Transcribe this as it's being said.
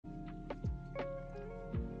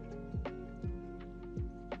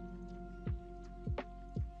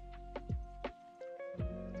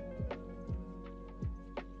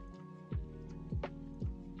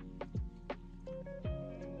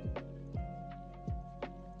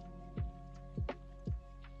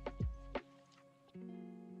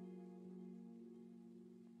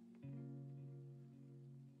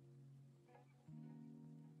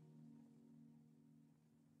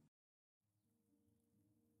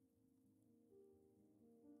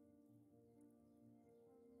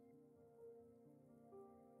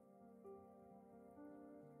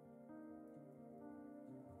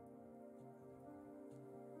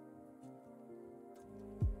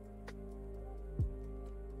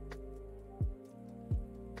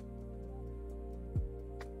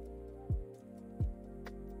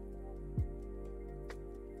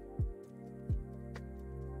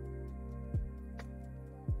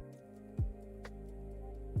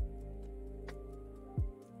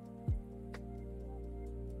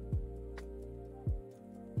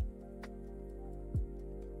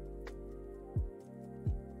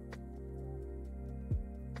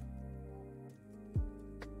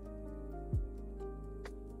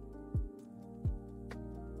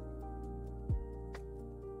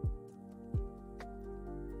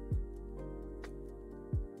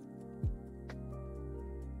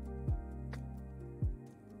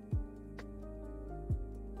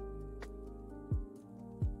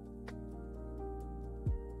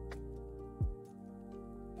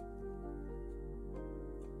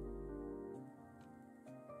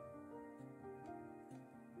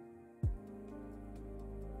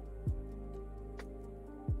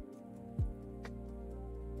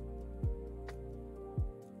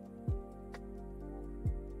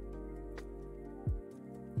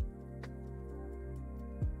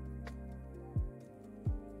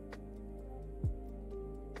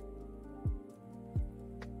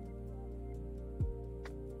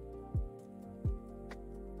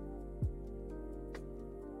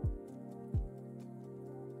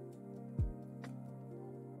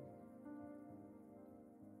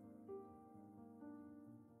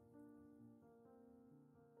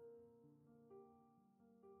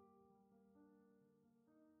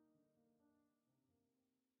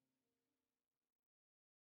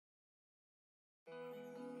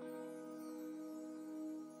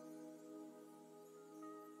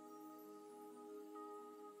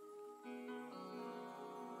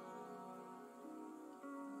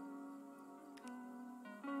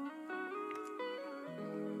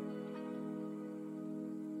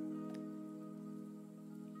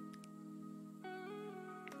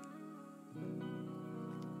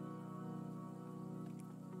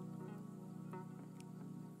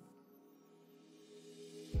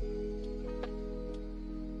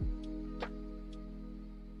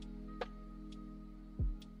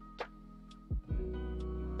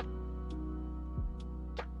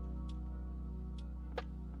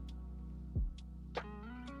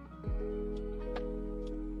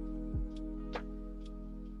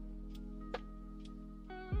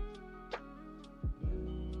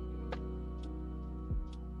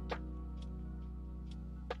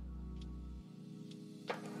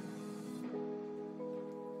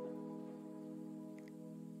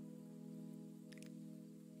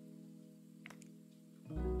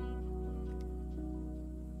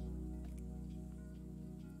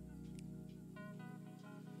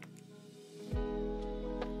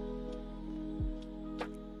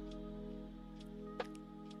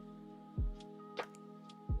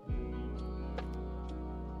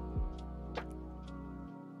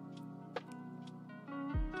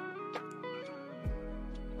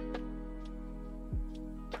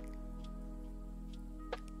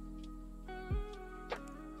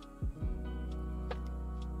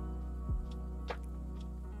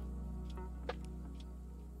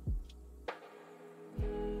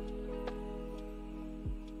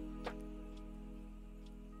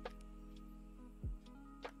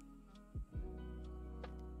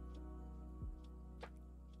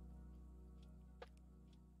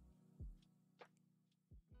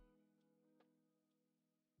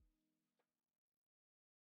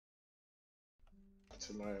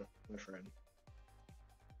to my friend.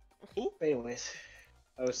 Who? Anyways,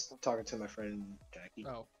 I was talking to my friend Jackie.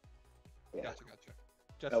 Oh, Yeah.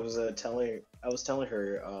 gotcha. I was telling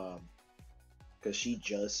her because she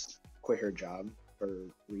just quit her job for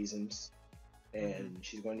reasons, and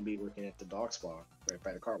she's going to be working at the dog spa right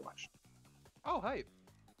by the car wash. Oh, hype.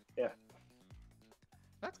 Yeah.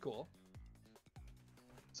 That's cool.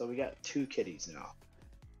 So we got 2 kitties now.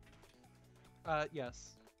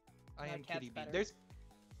 Yes. I am cat's Kitty Bean. better. There's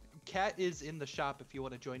Cat is in the shop if you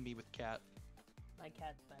want to join me with Cat. My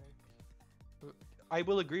cat's better. I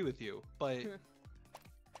will agree with you, but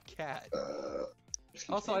Cat. Excuse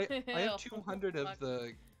Also, me. I have Oh, 200 of fuck.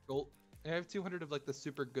 the gold. I have 200 of like the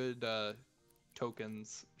super good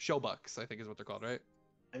tokens. Showbucks, I think is what they're called, right?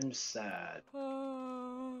 I'm sad.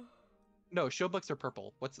 No, Showbucks are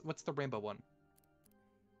purple. What's the rainbow one?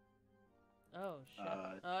 Oh shit.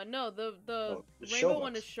 Uh, No, the it's rainbow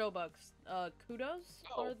one Showbucks. is Showbucks. Kudos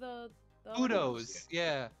Oh. or the Kudos.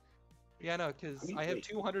 Yeah. Yeah, no, because I have Wait.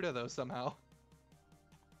 200 of those somehow.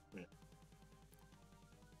 Did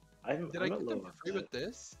I I'm a get them little for free upset. with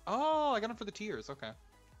this? Oh, I got them for the tiers. Okay.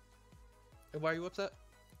 And why are you upset?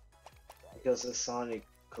 Because the Sonic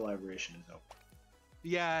collaboration is over.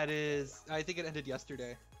 Yeah, it is. I think it ended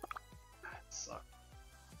yesterday. That sucks.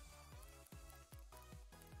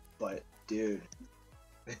 But dude,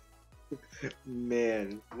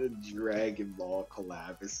 man, the Dragon Ball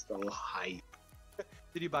collab is so hype.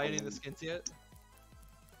 Did you buy any of the skins yet?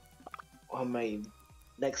 On my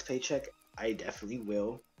next paycheck, I definitely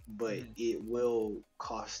will, but it will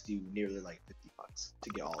cost you nearly like $50 to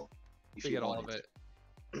get all. If To you get all of wanted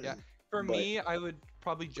it. Yeah. For But- me, I would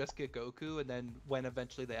probably just get Goku, and then when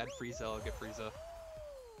eventually they add Frieza, I'll get Frieza.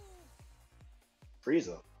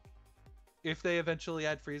 Frieza. If they eventually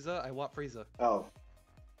add Frieza, I want Frieza. Oh,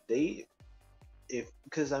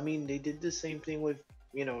 because I mean they did the same thing with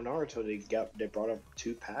Naruto. They brought up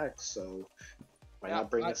 2 packs, so why Yeah, not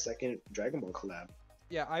bring a second Dragon Ball collab?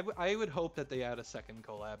 Yeah, I would hope that they add a second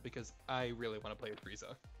collab because I really want to play with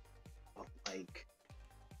Frieza. Like,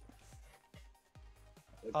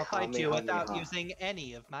 I'll fight you without Kamehameha. using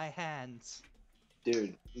any of my hands.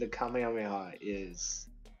 Dude, the Kamehameha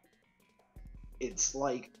it's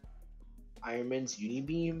like Iron Man's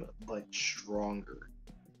Unibeam, but stronger.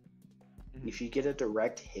 Mhm. If you get a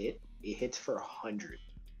direct hit, it hits for 100.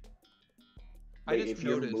 I But just if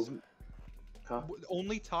you're noticed. moving, huh?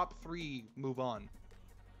 Only top 3 move on.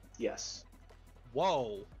 Yes.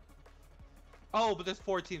 Whoa. Oh, but there's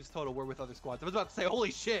 4 teams total. We're with other squads. I was about to say,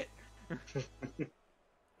 holy shit.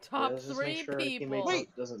 top Let's just make 3 sure our teammate people.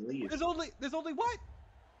 Wait! doesn't leave. There's only what?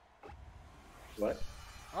 What?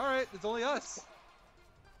 All right, it's only us.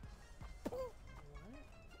 What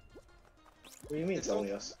do you mean it's It's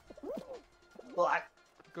only us? What?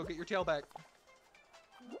 Go get your tail back.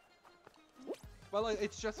 Well,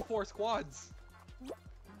 it's just 4 squads.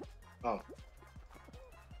 Oh.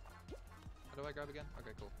 How do I grab again?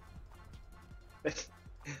 Okay, cool.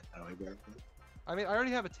 How do I grab him? I mean, I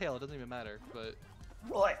already have a tail. It doesn't even matter, but...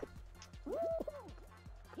 What?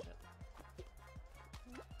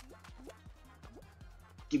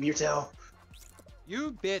 Give me your tail.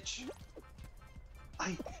 You bitch.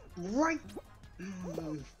 Right.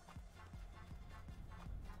 Mm.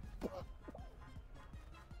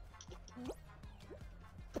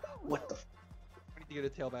 What the? We need to get a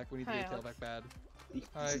tail back. We need to Hi, get a tail Alex. back bad. This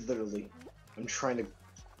Hi. is literally. I'm trying to.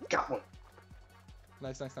 Got one.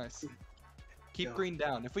 Nice. Keep No. green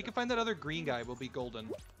down. If we can find that other green guy, we'll be golden.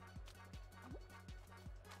 Or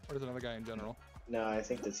there's another guy in general. No, I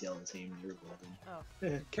think this yellow team. You're golden.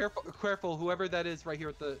 Oh. Careful, whoever that is right here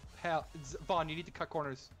at the Vaughn, you need to cut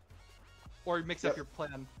corners. Or mix up Yep. your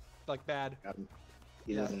plan, like, bad. Got him.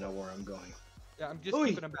 He Yeah. doesn't know where I'm going. Yeah, I'm just Oi!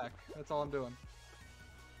 keeping him back. That's all I'm doing.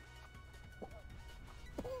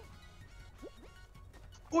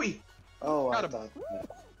 Oi! Oh, Got I him. thought.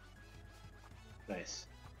 Nice.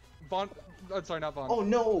 Vaughn, I'm sorry, not Vaughn. Oh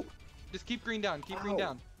no! Just keep green down, keep green Ow.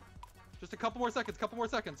 down. Just a couple more seconds,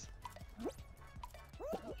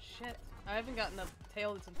 Oh shit. I haven't gotten a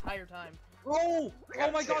tail this entire time. Oh! I got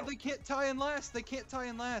Oh my a god, tail. they can't tie in last.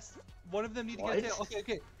 One of them need to get a tail. What?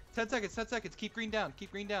 Okay. 10 seconds. Keep green down.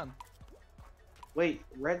 Wait,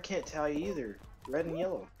 red can't tally either. Red and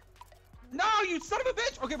yellow. No, you son of a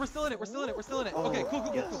bitch! Okay, we're still in it. Oh, Okay,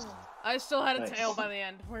 cool. yes. I still had a Nice. tail by the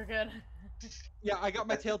end. We're good. Yeah, I got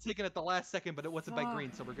my tail taken at the last second, but it wasn't by Fuck.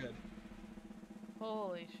 green, so we're good.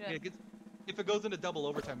 Holy shit. Yeah, if it goes into double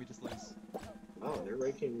overtime, we just lose. Oh, they're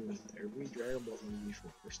ranking every Dragon Ball movie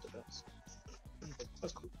from first to best.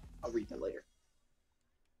 That's cool. I'll read that later.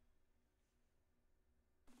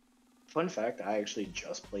 Fun fact, I actually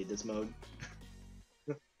just played this mode.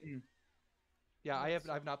 Yeah,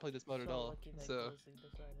 I've not played this mode at all. Lucky that So Ghosting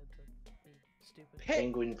decided to be stupid.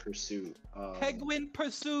 Penguin Pursuit. Penguin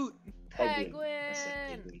Pursuit. Penguin. I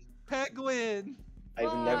said penguin. Penguin.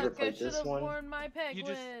 I've never Look, played I should this have one. worn my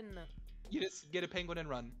penguin. You just get a penguin and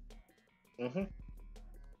run. Mhm.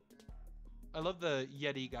 I love the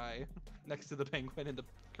Yeti guy next to the penguin in the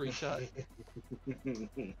screenshot.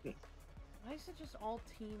 Why is it just all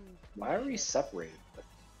team? Why are we separated?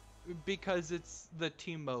 Because it's the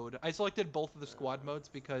team mode. I selected both of the squad modes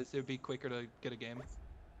because it would be quicker to get a game.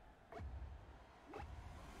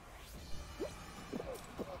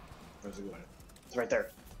 Where's it going? It's right there.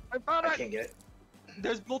 I found I it! can't get it.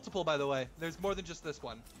 There's multiple, by the way. There's more than just this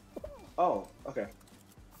one. Oh, okay.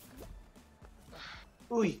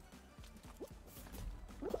 Ooh.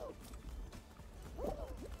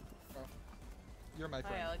 You're my Hi,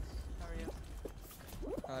 friend. Alex. How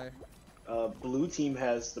are you? Hi. Blue team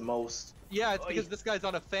has the most. Yeah, it's Oi. because this guy's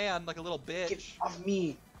on a fan like a little bitch. Get off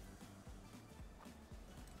me!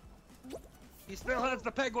 He still has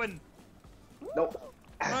the penguin. Nope.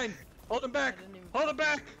 Fine. Hold him I back. didn't even Hold him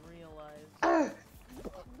back. realize.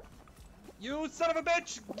 You son of a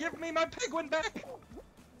bitch! Give me my penguin back!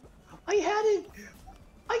 I had it.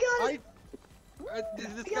 I got it. This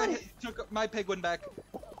I got guy it. took my penguin back.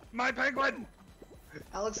 My penguin!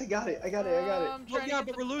 Alex, I got it. I got it. I got it. I'm Well, trying yeah, to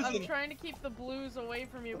get but we're losing. I'm trying to keep the blues away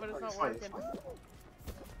from you, but it's not Fine, working.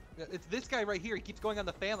 fine. It's this guy right here. He keeps going on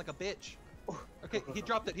the fan like a bitch. Okay, he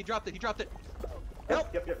dropped it. He dropped it. He dropped it.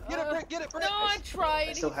 Help! Yep, yep. Get it, Brick! Get it, Brick! No, I tried.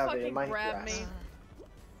 I still He have it in fucking my grabbed grasp. me.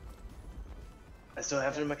 I still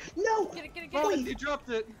have it in my. No! Get it, get it, get Oh, it. you dropped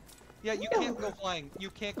it. Yeah, you No. can't go flying. You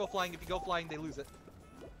can't go flying. If you go flying, they lose it.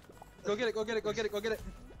 Go get it. Go get it. Go get it. Go get it.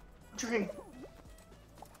 Drink.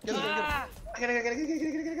 Get it. Get it. Ah! I got it. I got it. I got it.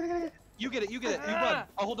 I got it. I got it. You get it. You get it. You Ah. run.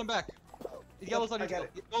 I'll hold him back. Yellow's on I your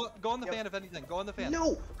got tail. Go on the Yep. fan if anything. Go on the fan.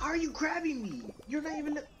 No! How are you grabbing me? You're not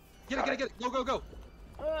even. Get it. Get it. Get it. Go. Go. Go.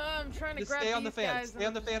 I'm trying to Just grab stay on the these fan. guys Stay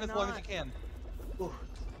on the and fan as I'm long as not. you can. Ooh.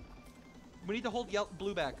 We need to hold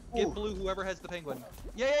blue back. Get Ooh. blue whoever has the penguin.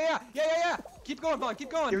 Yeah. Keep going, Vaughn. Keep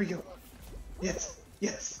going. Here we go. Yes.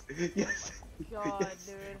 Yes. Yes. God, Yes.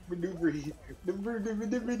 dude. Maneuver. So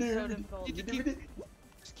difficult.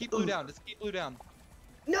 Just keep blue down. Just keep blue down.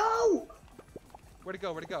 No! Where'd it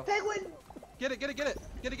go? Where'd it go? Penguin! Get it. Get it. Get it.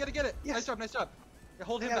 Get it. Get it. Get it. Yes. Nice job. Nice job. Yeah,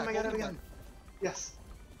 hold I him got back. him. I got Hold him. I him got back. him. Yes.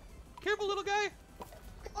 Careful, little guy.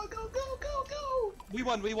 Go, go, go, go, go! We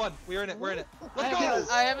won. We won. We're in it. We're in it. Let's Yes.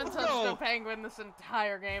 go. I haven't touched go. a penguin this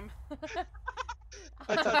entire game.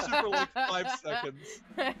 I touched it for like 5 seconds.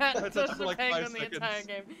 I touched touched it for the like 5 penguin the entire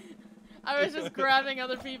seconds. game. I was just grabbing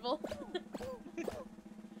other people.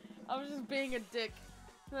 I was just being a dick.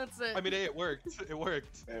 That's it. I mean, hey, it worked. It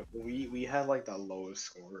worked. We had like the lowest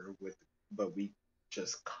score but we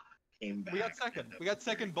just came back. We got second. We got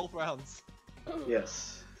second both rounds.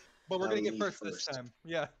 Yes. But we're Now gonna we get need first this first. time.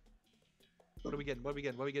 Yeah. What are we getting? What are we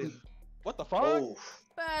getting? What are we getting? What the fuck? Oh,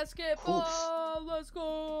 Basketball, let's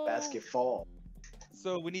go. basket fall.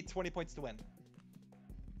 So we need 20 points to win.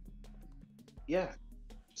 Yeah.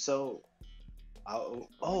 So, oh,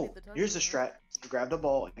 need the touch here's the ball. strat. Grab the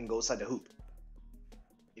ball and go inside the hoop.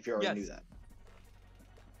 If you already Yes. knew that.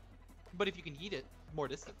 But if you can eat it, more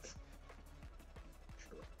distance.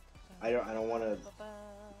 I don't want to.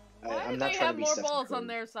 Why I'm do not they trying have to be more Steph balls on Curry.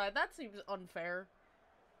 their side? That seems unfair.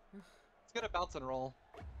 It's gonna bounce and roll.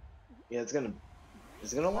 Yeah, it's gonna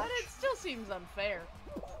But launch. it still seems unfair.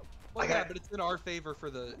 Well, I yeah, got it. but it's in our favor for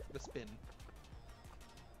the spin.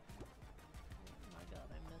 Oh my god,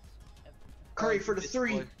 I missed everything. Curry for the Bitch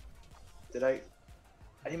three. boy. Did I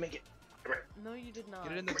didn't make it. No, you did not.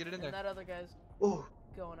 Get it in there, get it in And there. that other guy's Oh,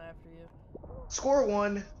 going after you. score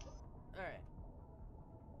one. Alright.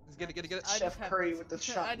 Just get it, get it, get it. I Chef just have Curry this- with the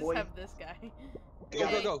shot, I just boy. have this guy. Go,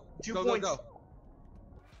 go, go. 2 Go, points. go, go.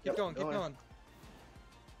 Keep Yep, going, keep going. going.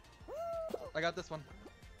 I got this one.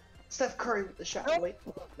 Steph Curry with the shot. Nope. Wait,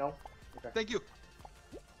 no. Okay. Thank you.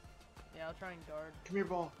 Yeah, I'll try and guard. Come here,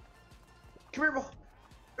 ball. Come here, ball.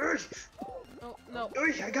 Urgh. Oh, no.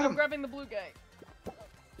 Urgh, I got I'm him. grabbing the blue guy. I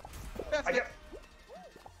Basket. got.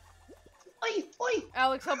 Oi, oi,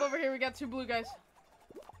 Alex, help over here. We got 2 blue guys.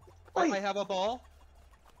 oi. I have a ball.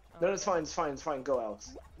 No, it's fine. It's fine. It's fine. Go,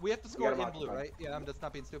 Alex. We have to score got him in blue, occupied. right? Yeah, I'm just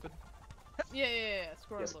not being stupid. Yeah.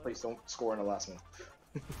 Score on Yes, blue. please don't score in the last one.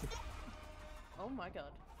 Oh my god.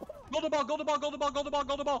 Goal the ball, goal the ball, goal the ball, goal the ball,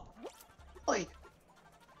 goal the ball. Oi,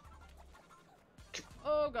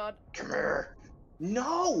 Oh god. come here.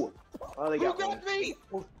 No. Oh, they Who got one. grabbed me?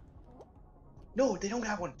 No, they don't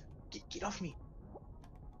have one. Get off me.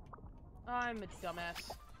 I'm a dumbass.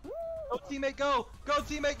 Go teammate, go! Go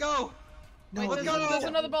teammate, go! No, Wait, let's they go. don't there's have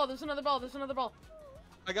another one. ball. There's another ball. There's another ball.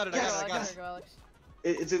 I got it. Yes, I got There it. you go, Alex.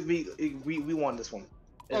 We won this one.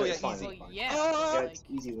 Oh, yeah, it's fine. easy. Well, It's fine. yeah. Oh! Yeah, like, it's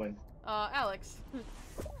easy win. Alex.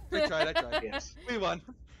 I tried. Yes. We won.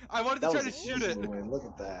 I wanted to That try was to an shoot easy it. win. Look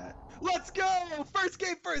at that. Let's go! First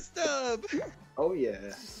game, first dub! Oh yeah.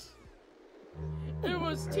 It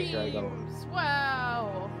was Alright, here I go. teams.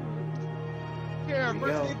 Wow. Here, we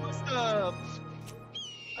first go. game, first dub!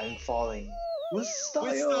 I'm falling. With style.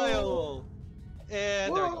 With style!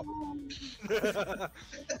 And there Whoa. we go.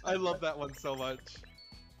 I love that one so much.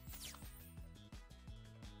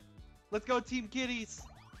 Let's go, Team Kitties!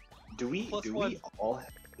 Do we Plus do one. we all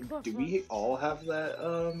do we all have that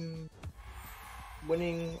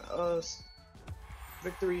winning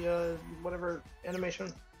victory whatever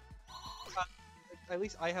animation? At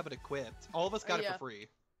least I have it equipped. All of us got it Yeah. for free.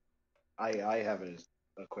 I have it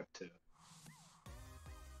equipped too.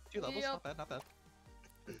 2 levels, Yep. not bad, not bad.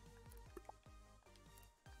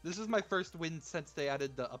 This is my first win since they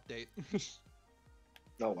added the update.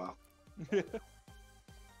 Oh wow.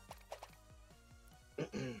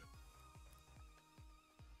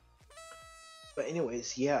 But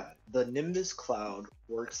anyways, yeah, the Nimbus cloud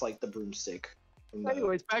works like the broomstick. From the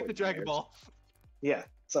Anyways, back to Fortnite Dragon years. Ball. Yeah,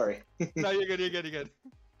 sorry. No, you're good, you're good, you're good.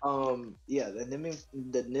 Yeah,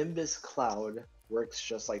 the Nimbus cloud works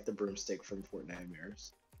just like the broomstick from Fortnite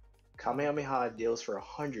mirrors. Kamehameha deals for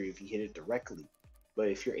 100 if you hit it directly, but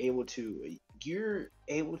if you're able to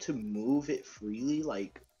move it freely,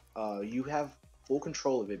 like you have full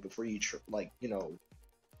control of it before you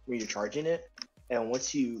when you're charging it, and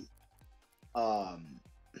once you what's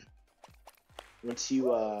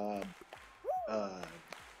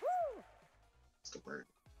the word?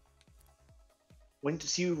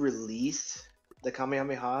 Once you release the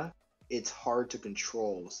Kamehameha, it's hard to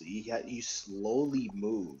control. So you slowly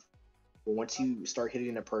move. But once you start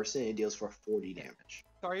hitting a person, it deals for 40 damage.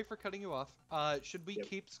 Sorry for cutting you off. Should we Yep.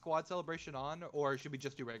 keep Squad Celebration on, or should we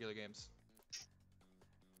just do regular games?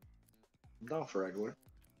 Not for regular.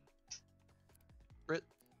 Brit?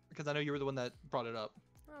 Because I know you were the one that brought it up.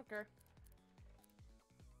 Okay.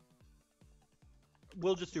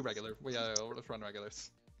 We'll just do regular. We'll just run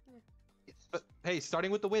regulars. Yes. But hey,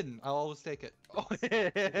 starting with the win, I'll always take it. Oh,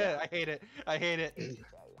 I hate it. I hate it.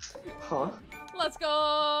 Huh? Let's go.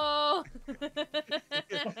 Oh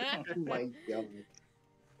my god.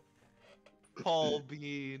 Paul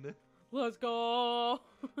Bean. Let's go.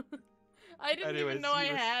 I didn't Anyways, even know I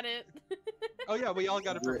you were- had it. Oh yeah, we all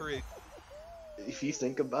got it for free. If you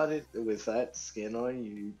think about it, with that skin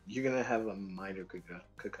on, you're gonna have a minor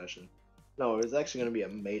concussion. No, it's actually gonna be a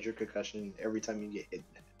major concussion every time you get hit.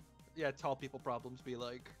 Yeah, tall people problems be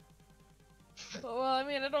like. Well, I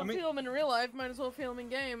mean, I don't feel them in real life. Might as well feel them in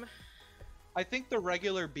game. I think the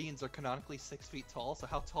regular beans are canonically 6 feet tall, so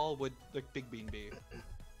how tall would the big bean be?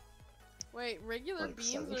 Wait, regular Like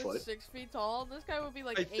beans 7 are foot? 6 feet tall? This guy would be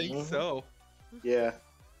like I 8. think so. Yeah.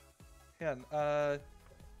 Man,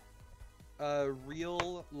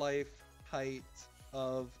 real life height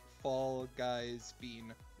of Fall Guys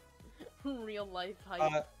bean. Real life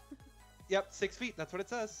height. Yep, 6 feet. That's what it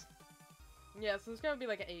says. Yeah, so this guy would be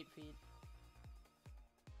like 8 feet.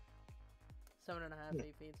 7.5,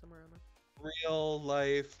 8 feet, somewhere around there. Real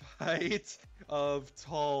life height of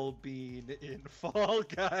tall bean in Fall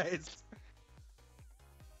Guys.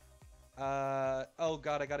 Oh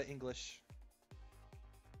god, I got it English.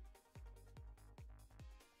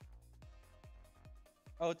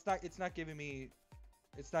 Oh, it's not giving me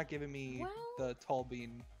Well- the tall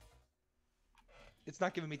bean. It's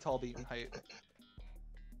not giving me tall bean height.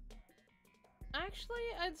 Actually,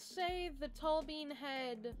 I'd say the tall bean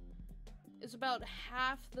head is about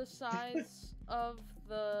half the size of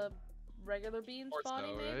the regular bean's Or body,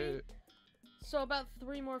 so, maybe. right? So about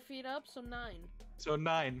 3 more feet up, so 9. So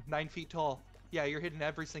 9 feet tall. Yeah, you're hitting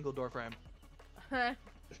every single door frame.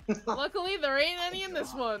 Luckily, there ain't any in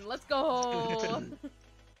this one. Let's go.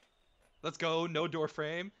 Let's go, no door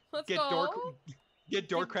frame. Let's Get go.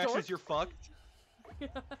 door Get crashes, dork. you're fucked.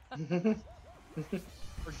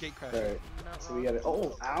 Or gate crashes. Alright, Not so we wrong. got it.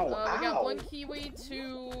 Oh, ow, ow! We got 1 kiwi,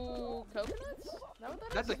 2 coconuts? Is that what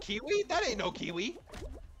that That's is? a kiwi? That ain't no kiwi.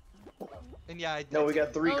 And yeah, No, we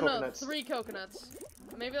got 3 oh coconuts. no, 3 coconuts.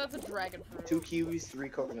 Maybe that's a dragon fruit. 2 kiwis, 3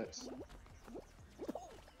 coconuts.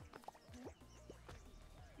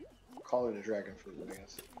 Call it a dragon fruit, I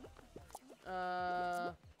guess.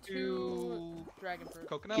 2 Two dragon fruit.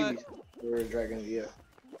 coconut. Kiwis. Or a dragon, yeah.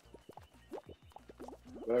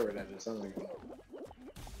 Whatever that is, sounds like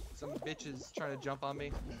Some bitches trying to jump on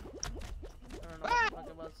me. I don't know what the fuck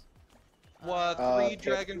it was. What? Uh, 3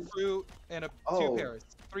 dragon fruit and 2 Oh. pears.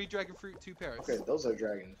 3 dragon fruit, 2 pears. Okay, those are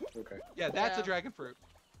dragons. Okay. Yeah, that's Yeah. a dragon fruit.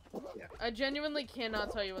 Yeah. I genuinely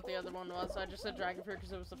cannot tell you what the other one was. I just said dragon fruit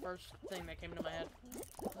because it was the first thing that came into my head.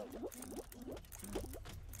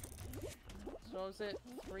 So is it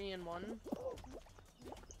 3 and 1?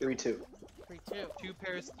 3, 2. 3, 2. 2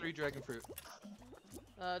 pairs, 3 dragon fruit.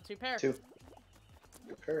 2 pair. 2.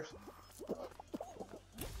 2 pairs.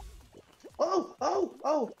 Oh! Oh!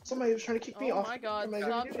 Oh! Somebody was trying to kick me off. Oh my god, Somebody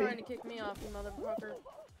stop kicked trying me. to kick me off, you motherfucker.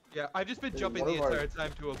 Yeah, I've just been Dude, jumping one the of our- entire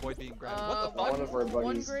time to avoid being grabbed. What the fuck? One of our 1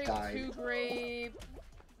 buddies grape, died. 2 grape.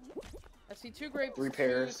 I see 2 grapes, 3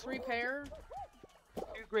 pairs. 3 pair. 2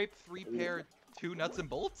 grape, 3 pair, 2 nuts and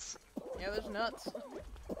bolts? Yeah, there's nuts.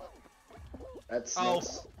 That's Oh.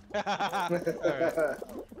 nuts. Alright.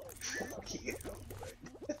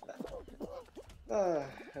 Yeah.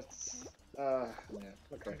 That's yeah.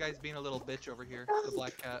 Okay. Some guy's being a little bitch over here. The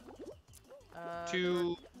black cat.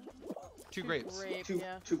 2 grapes. Grape, Two,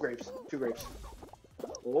 yeah. 2 grapes. 2 grapes.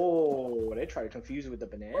 Oh, they try to confuse you with the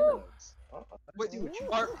bananas. Oh, I Wait, see what you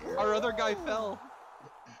our, did there. our other guy fell.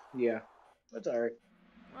 Yeah, that's alright.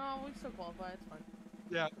 Oh, we still qualify, it's fine.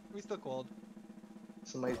 Yeah, we still called.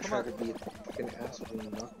 Somebody Come tried to be a fucking asshole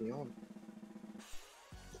and knock me on.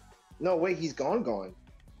 No, wait, he's gone.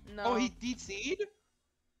 No. Oh, he DC'd?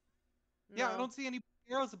 Yeah, I no. don't see any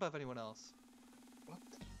arrows above anyone else. What?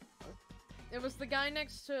 It was the guy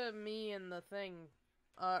next to me in the thing.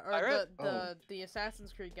 Or Pirate? the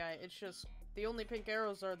Assassin's Creed guy. It's just, the only pink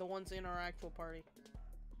arrows are the ones in our actual party.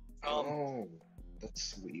 Oh,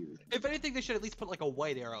 that's weird. If anything, they should at least put like a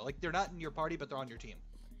white arrow. Like they're not in your party, but they're on your team.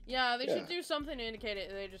 Yeah, they Yeah. should do something to indicate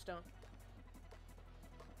it, they just don't.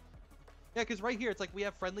 Yeah, because right here it's like we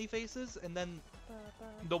have friendly faces, and then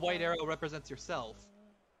the white arrow represents yourself.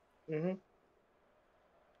 Mm-hmm.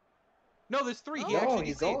 No, there's 3. He Oh, actually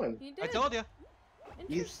he's DC'd. gone. He did. I told you.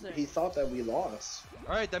 Interesting. He thought that we lost.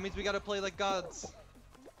 All right, that means we gotta play like gods.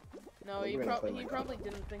 No, We're he, gonna play he like probably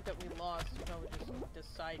didn't think that we lost. He probably just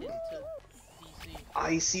decided to DC.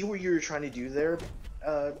 I see what you were trying to do there,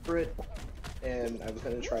 Britt, and I was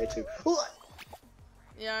gonna try to.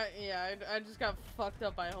 Yeah, I just got fucked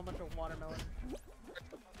up by a whole bunch of watermelon.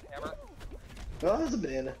 Hammer. Oh, that's a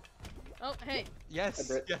banana. Oh, hey. Yes,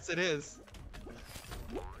 Brett. yes it is.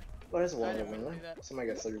 What is a I didn't want to watermelon? do that. Somebody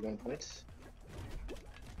got 31 points.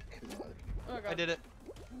 Come on. Oh god. I did it.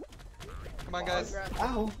 Come on, guys. Congrats.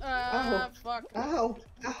 Ow! Fuck. Ow!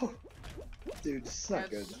 Ow! Dude, this is not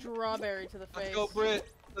good. Strawberry to the face. Let's go, Brit.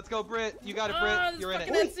 Let's go, Brit. You got it, Ah, Brit. this You're in it.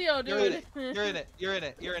 fucking NCO, You're in dude. it. You're in it. You're in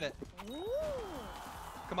it. You're in it. Ooh.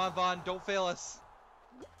 Come on, Vaughn. Don't fail us.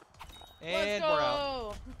 Let's And go. we're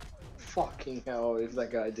out. Fucking hell, if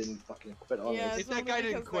that guy didn't fucking quit on Yeah, us. If that guy only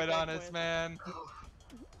didn't because quit that guy on us, quit. man.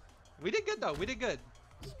 We did good, though. We did good.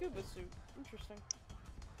 Scuba suit. Interesting.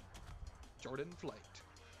 Jordan flight.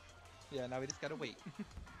 Yeah, now we just gotta wait.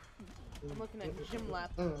 I'm looking at gym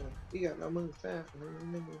lap. You got no move fast.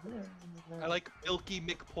 I like Milky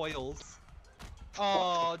McPoils.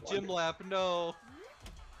 Oh, Gym Lap, no.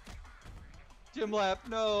 Gym Lap,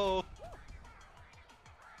 no.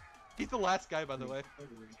 He's the last guy, by the way.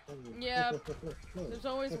 Yeah, there's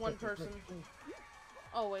always one person.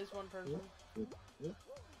 Always one person. Can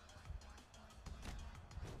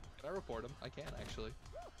I report him? I can, actually.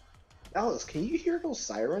 Alice, can you hear those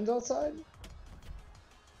sirens outside?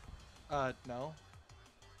 No.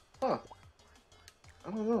 Huh.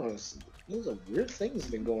 I don't know. There's a weird things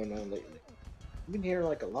been going on lately. I've been hearing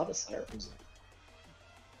like a lot of sirens.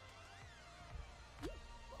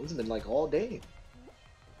 It's been like all day.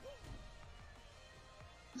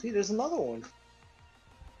 See, there's another one.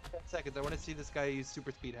 10 seconds. I want to see this guy use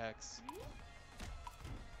super speed hacks.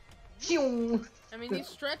 Phew! I mean, he's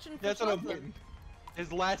stretching for That's what I'm something. waiting.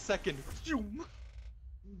 His last second.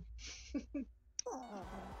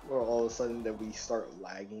 Or all of a sudden that we start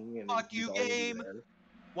lagging and Fuck he's you, already game! there.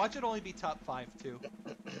 Watch it only be top 5, too.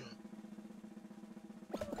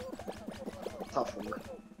 Top 4.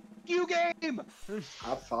 You game!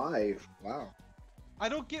 Top 5. Wow. I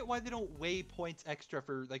don't get why they don't weigh points extra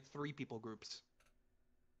for, like, 3 people groups.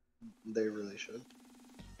 They really should.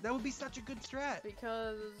 That would be such a good strat.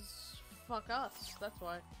 Because fuck us. That's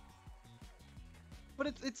why.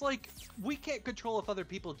 But it's like, we can't control if other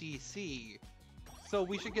people DC, so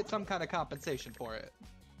we should get some kind of compensation for it.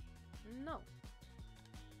 No.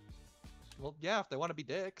 Well, yeah, if they want to be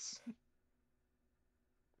dicks.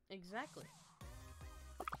 Exactly.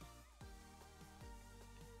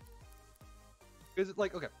 Because it's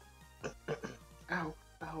like, okay, Ow.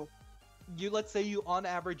 Ow. let's say you, on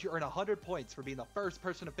average, you earn 100 points for being the first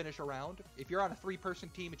person to finish a round. If you're on a 3-person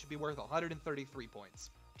team, it should be worth 133 points.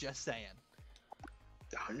 Just saying.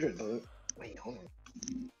 100 though. Wait, hold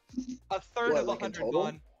on. A third What, of like in 100, total?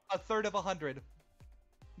 Vaughn. A third of 100.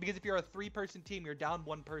 Because if you're a 3-person team, you're down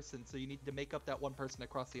 1 person, so you need to make up that 1 person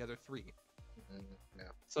across the other 3. Yeah.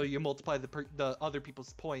 So you multiply the other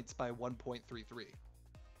people's points by 1.33.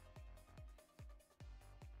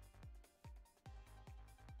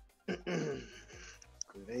 Good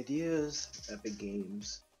ideas, Epic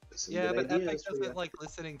Games. Some Yeah, good but Epic ideas for doesn't ya. like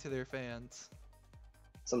listening to their fans.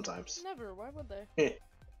 Sometimes. Never. Why would they?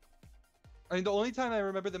 I mean, the only time I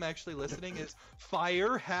remember them actually listening is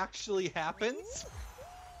fire actually happens.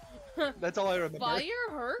 That's all I remember. Fire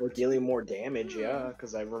hurt? Or dealing more damage, yeah,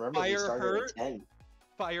 because I remember we Fire started hurt? at 10.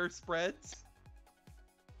 Fire spreads.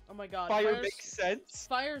 Oh my god. Fire makes sense.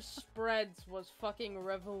 Fire spreads was fucking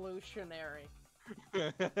revolutionary.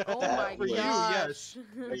 Oh Oh my For you, gosh. yes.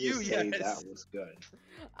 I You, just say yes. that was good.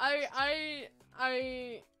 I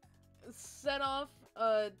set off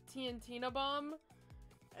a TNT bomb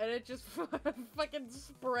and it just fucking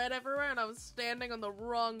spread everywhere and I was standing on the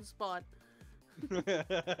wrong spot.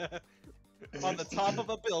 On the top of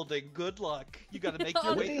a building. Good luck. You gotta make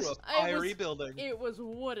your way through a fiery building. It was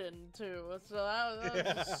wooden too, so that was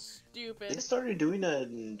just stupid. They started doing that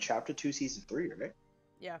in Chapter 2, Season 3, right?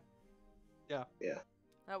 Yeah. Yeah. Yeah.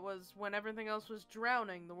 That was when everything else was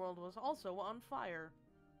drowning, the world was also on fire.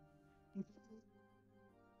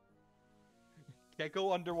 Can't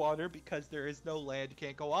go underwater because there is no land. You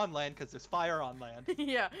can't go on land because there's fire on land.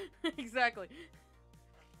 Yeah, exactly.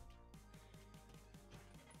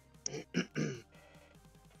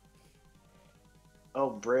 Oh,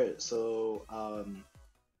 Britt, so,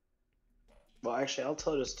 well, actually, I'll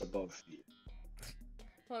tell this to both of you.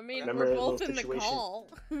 Well, I mean, Remember we're that both little in the situation? call.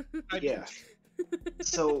 Yeah.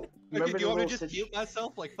 So, remember Do the you want me little to just mute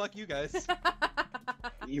myself? Like, fuck you guys.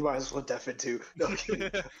 You might as well def it too. No, I'm kidding.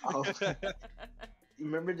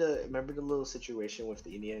 Remember the little situation with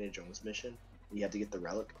the Indiana Jones mission? You had to get the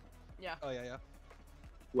relic? Yeah. Oh, yeah, yeah.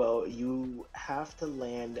 Well, you have to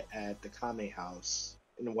land at the Kame house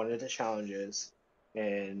in one of the challenges,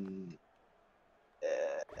 and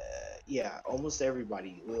yeah, almost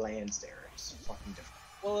everybody lands there. It's fucking different.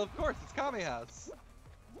 Well, of course, it's Kame House.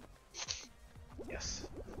 Yes.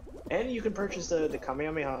 And you can purchase the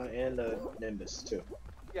Kamehameha and the Nimbus too.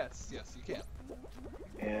 Yes, yes, you can.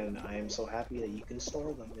 And I am so happy that you can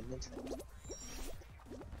store them in Nintendo.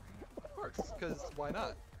 Of course, because why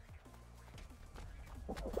not?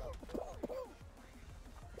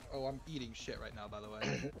 Oh, I'm eating shit right now, by the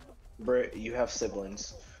way. Britt, you have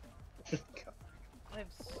siblings.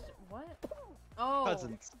 What? Oh.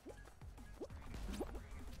 Cousins.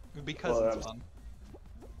 It'd be cousins, Well, Mom.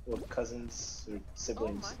 Well, cousins or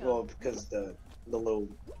siblings. my God. Well, because the little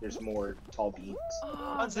there's more tall beans.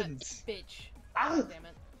 Oh, Cousins. that bitch. Ah! God damn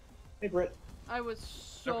it. Hey, Britt. I was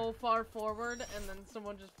so far forward, and then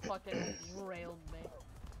someone just fucking railed me.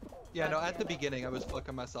 Yeah, no, God at the damn it. beginning, I was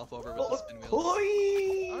fucking myself over with the spin wheels.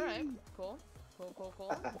 Hoi! Alright, cool. Cool.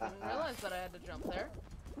 Didn't realize that I had to jump there.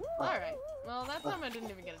 Alright, well, that time I didn't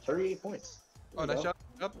even get a chance. 38 points. Oh, There nice you job.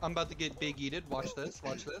 Yep, I'm about to get big eated. Watch this,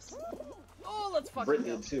 watch this. Oh, let's go. fucking Britt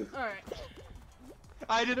go. did too. Alright.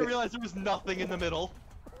 I didn't realize there was nothing in the middle.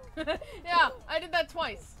 Yeah, I did that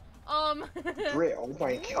twice. Britt, oh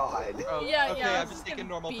my god. Oh, yeah, okay, yeah. I I'm was just getting taking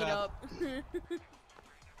normal beat path. up.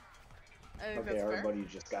 I think Okay, that's fair. everybody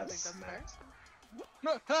just got think that's fair.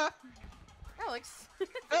 smacked. Alex.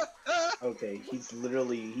 Okay, he's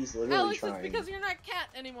literally Alex, trying. it's because you're not cat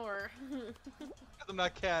anymore. I'm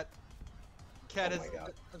not cat. Cat Oh has. my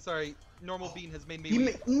God. I'm sorry. Normal bean has made me. You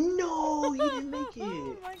weak. no, he didn't make it.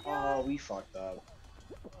 Oh my Oh, God. we fucked up.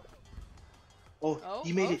 Oh, Oh,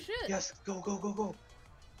 you made oh, it. shit. Yes, go.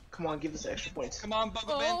 Come on, give us extra points. Come on, Bubba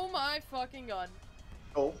Oh my fucking god.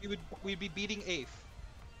 Oh, We'd be beating eighth.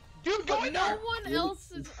 Dude, go But in no there! one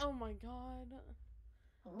else is. Oh my god.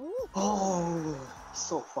 oh,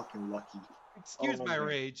 so fucking lucky. Excuse Oh my my-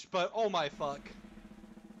 rage, but oh my fuck.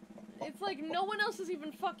 It's like no one else is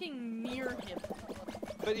even fucking near him.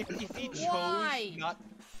 But if he chose Why? not,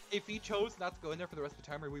 if he chose not to go in there for the rest of the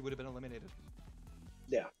timer, we would have been eliminated.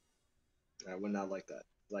 Yeah, I would not like that.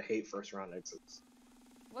 'Cause I hate first round exits.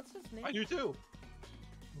 What's his name? I do too.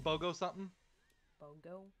 Bogo something?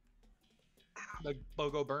 Bogo. Like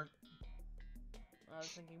Bogo burnt. I was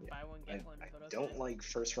thinking Yeah, buy one I, get one, I but okay. don't like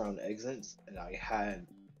first round exits, and I had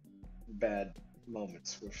bad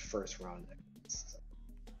moments with first round exits. So,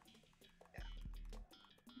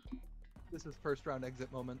 This is first round exit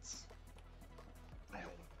moments. I don't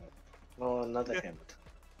know. Well, another hint.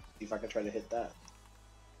 See if I can try to hit that.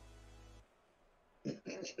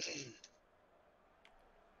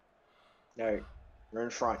 Alright, we're in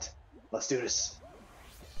front. Let's do this.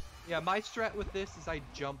 Yeah, my strat with this is I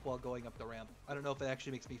jump while going up the ramp. I don't know if it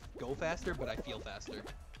actually makes me go faster, but I feel faster.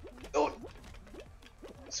 Oh!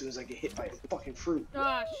 as soon as I get hit by a fucking fruit.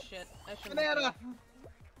 Ah, shit. I shouldn't have Banana! done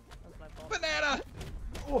that. That's my fault. Banana!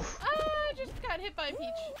 Oof. Ah, I just got hit by a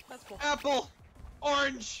peach. That's cool. Apple!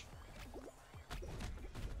 Orange!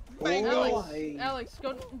 Oh, Mango! Alex,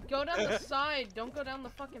 go down the side. Don't go down the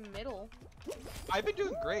fucking middle. I've been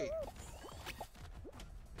doing great.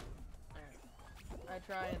 Alright. I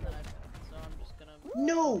try and then I fail. So I'm just gonna...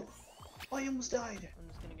 No! I almost died. I'm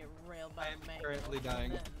just gonna get railed by I am a mango. currently and dying.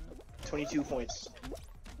 then- 22 points.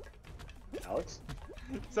 Alex?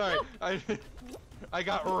 Sorry, I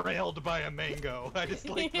got railed by a mango. I just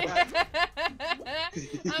like that.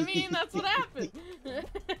 I mean, that's what happened.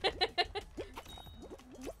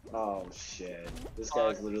 Oh shit. This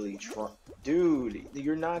guy's literally Dude,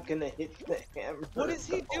 you're not gonna hit the hammer. What is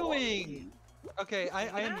he doing? Okay,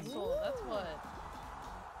 I am. Asshole, that's what.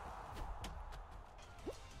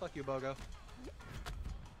 Fuck you, Bogo.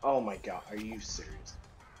 Oh my god, are you serious?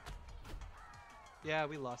 Yeah,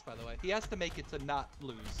 we lost, by the way. He has to make it to not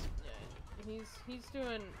lose. Yeah, he's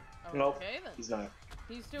doing. Oh, Nope. okay then. He's not.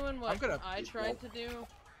 He's doing what I tried to do.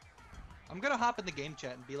 I'm gonna hop in the game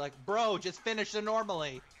chat and be like, bro, just finish it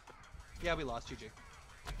normally. Yeah, we lost, GG.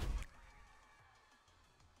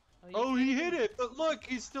 Oh, he hit it, but look,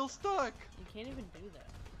 he's still stuck. You can't even do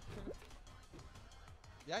that.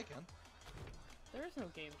 Yeah, I can. There is no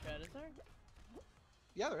game chat, is there?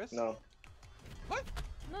 Yeah, there is. No. What?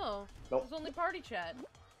 No. Nope. There's only party chat.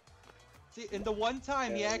 See, and the one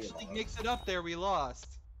time he Yeah, we actually lost. mixed it up there, we lost.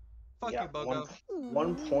 Fuck Yeah, you, Bogo.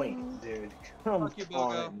 one point, dude. Come Fuck you,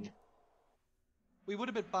 Bogo. on. We would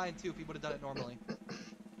have been fine too if he would have done it normally.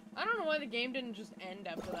 I don't know why the game didn't just end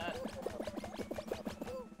after that.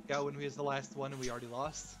 Yeah, when we was the last one and we already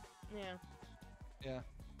lost. Yeah. Yeah.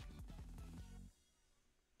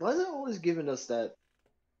 Why is it always giving us that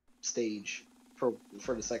stage for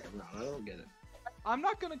the second round? I don't get it. I'm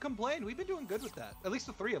not gonna complain. We've been doing good with that. At least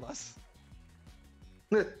the three of us.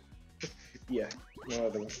 Yeah,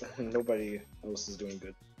 nobody else is doing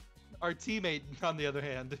good. Our teammate, on the other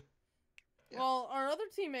hand. Yeah. Well, our other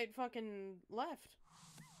teammate fucking left.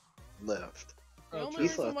 Left. The Oh, only true.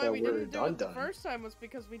 reason why that we we're didn't do it the done. first time was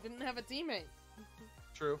because we didn't have a teammate.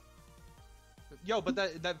 True. Yo, but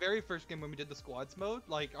that very first game when we did the squads mode,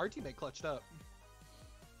 like, our teammate clutched up.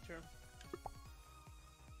 True.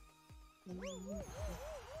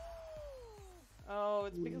 Oh,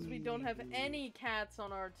 it's because we don't have any cats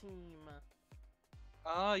on our team.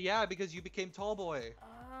 Yeah, because you became tall boy.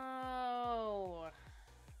 Oh.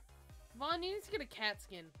 Vaughn, you need to get a cat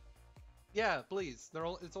skin. Yeah, please.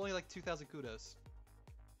 It's only like 2,000 kudos.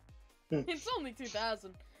 It's only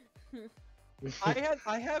 2,000.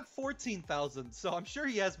 I have 14,000, so I'm sure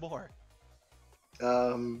he has more.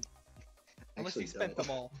 Actually Unless he spent don't.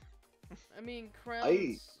 them all. I mean,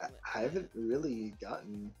 crowns. I haven't really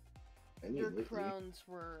gotten any Your lately. crowns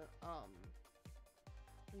were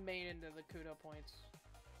made into the kudo points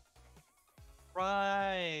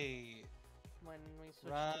Right. when we switched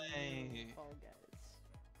to Right. new Fall Guys.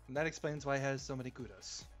 And that explains why he has so many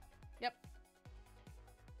kudos. Yep.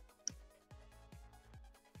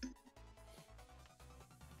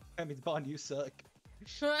 I mean, Bond, you suck.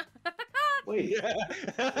 Wait,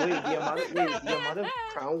 the amount of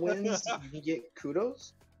crown wins you can get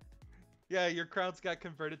kudos? Yeah, your crowns got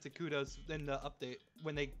converted to kudos in the update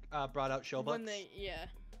when they brought out Showbucks. When they, yeah,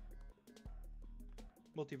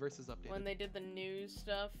 Multiverses updated. when they did the news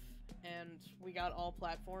stuff and we got all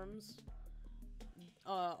platforms,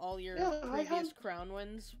 all your previous crown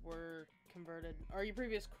wins were converted, or your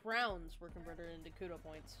previous crowns were converted into kudo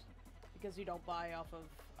points because you don't buy off of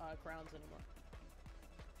crowns anymore.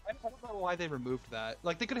 I don't know why they removed that.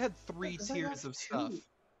 Like, they could have had 3 'cause I tiers got of stuff. 2.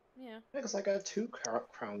 Yeah. Because I got 2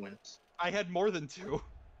 crown wins. I had more than 2.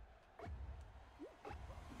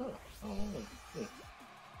 Huh. Oh.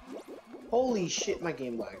 Holy shit, my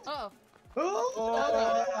game lagged. Uh oh.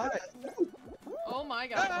 Oh! Oh my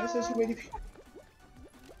god. Why is there so many people?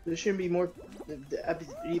 There shouldn't be more.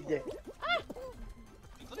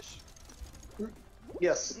 English?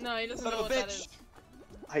 Yes. No, he doesn't Son know of a what that bitch. is.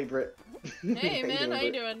 Hi, Britt. Hey man, how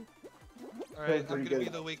you doing? Alright, I'm pretty gonna be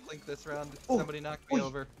good. the weak link this round. Oh, Somebody knocked me oi.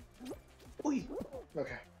 over. Oi.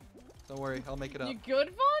 Okay. Don't worry, I'll make it up. You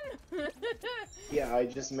good, Vaughn? Yeah, I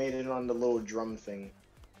just made it on the little drum thing.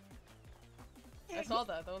 I saw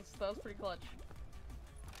that. That was pretty clutch.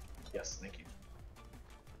 Yes, thank you.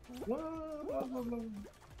 Whoa. Oh,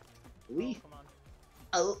 We. come on.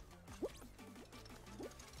 Oh.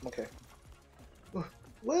 Okay.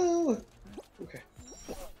 Whoa. Okay.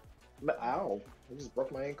 But ow! I just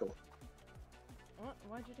broke my ankle. What?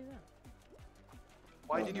 Why'd you do that?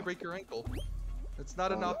 Why Oh, did you no. break your ankle? It's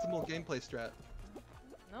not an optimal gameplay strat.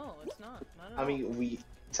 No, it's not. Not at I all. mean,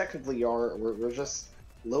 technically are. We're just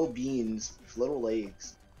little beans with little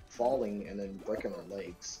legs, falling and then breaking our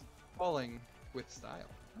legs. Falling with style.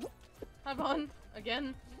 Hi, Vaughn.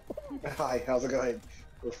 Again. Hi, how's it going?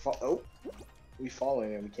 We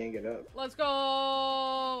falling and we can't get up. Let's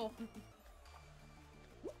go!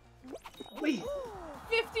 Wait.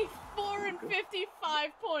 54 and 55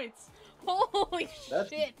 points. Holy That's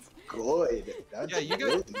shit! good. That's Yeah, you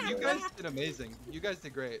really guys good. did amazing. You guys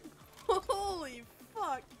did great. Holy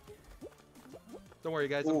fuck! Don't worry,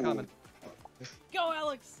 guys. Ooh. I'm coming. Go,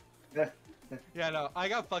 Alex! Yeah, no, I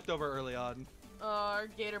got fucked over early on. Our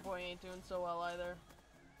Gator Boy ain't doing so well either.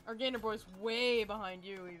 Our Gator Boy's way behind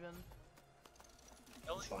you, even.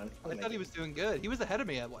 It's fine. I thought he was doing good. He was ahead of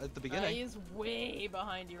me at the beginning. He is way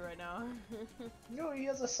behind you right now. No, he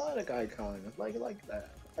has a Sonic icon. I like that.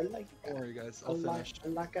 I like that. Don't worry, guys. I'll finish. I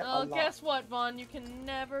like it Oh, a lot. guess what, Vaughn? You can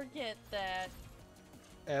never get that.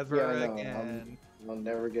 Ever Yeah, I know. again. I'll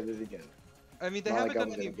never get it again. I mean, they Not haven't like I'm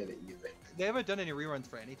done gonna any. get it either. They haven't done any reruns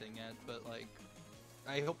for anything yet, but like,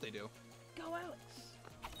 I hope they do. Go, Alex!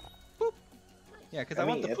 Yeah, because I I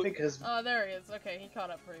want mean, the. Epic has. Oh, there he is. Okay, he caught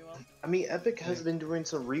up pretty well. I mean, Epic has Yeah. been doing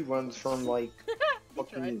some reruns from like He tried.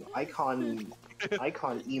 fucking icon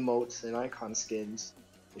emotes and icon skins.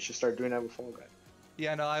 They should start doing that with Fall Guys.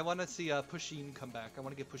 Yeah, no, I want to see Pusheen come back. I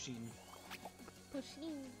want to get Pusheen.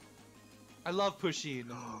 Pushing. I love Pusheen.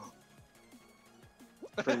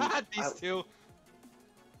 Friend, These I- two.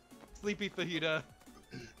 Sleepy Fajita.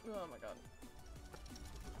 Oh my god.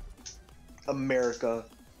 America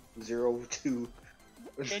 02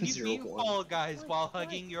 Can you beat 01. Fall Guys Wait, while wait,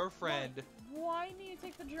 hugging your friend? Why didn't you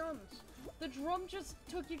take the drums? The drum just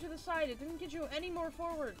took you to the side. It didn't get you any more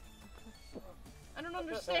forward. I don't And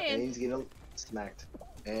understand. he's getting smacked.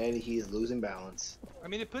 And he's losing balance. I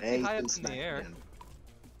mean, it puts And you he's high been up in the smacked air. again.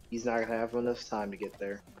 He's not gonna have enough time to get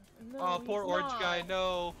there. No, Oh, poor he's orange not. guy.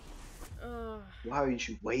 No. Ugh. Why would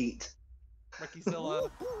you wait? Ricky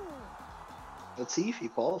Silla. Let's see if he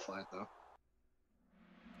qualified though.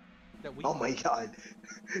 That we. Oh my god.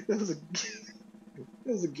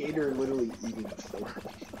 That was a gator literally eating a fork.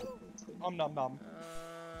 Nom nom.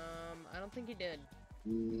 I don't think he did.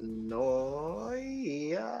 No,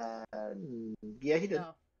 yeah, yeah, he did.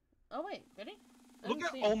 No. Oh wait, did he? I Look didn't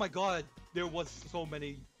at. see Oh him. my god. There was so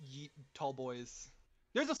many tall boys.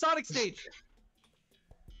 There's a Sonic stage.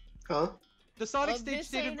 Huh? The Sonic Oh, stage this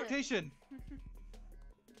stayed in ain't it. rotation.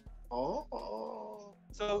 Oh.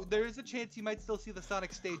 So there is a chance you might still see the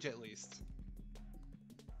Sonic stage at least.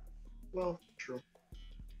 Well, true.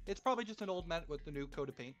 It's probably just an old map with the new coat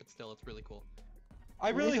of paint, but still, it's really cool. I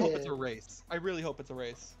really hope it's a race. I really hope it's a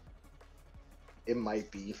race. It might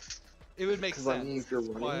be. It would make 'Cause, sense. I mean, if you're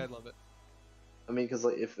That's why I running- love it. I mean, because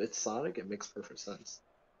like, if it's Sonic, it makes perfect sense.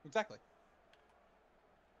 Exactly.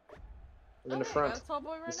 We're in the Okay, front. got a tall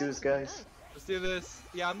boy right Let's do next this, to me. guys. Nice. Let's do this.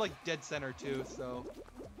 Yeah, I'm like dead center too, so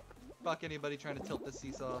fuck anybody trying to tilt the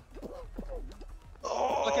seesaw.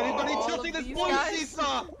 Oh! Fuck anybody All tilting of this these blue guys?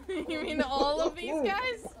 seesaw! You mean all of these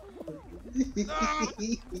guys? Ah!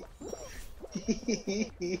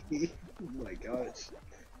 Oh my gosh.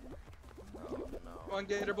 Oh no. Come on,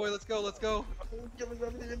 Gator boy, let's go, let's go.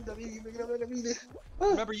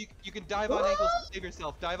 Remember, you can dive on angles to save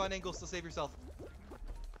yourself. Dive on angles to save yourself.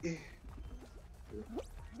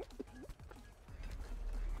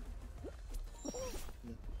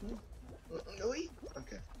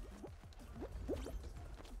 Okay.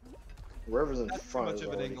 Whoever's in That's too front much is of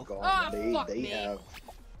an already angle. gone. Ah, they fuck they me. have.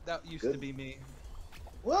 That used Good. to be me.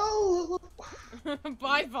 Well,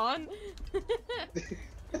 Bye, Vaughn.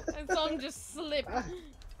 And some just slip.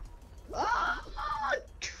 ah,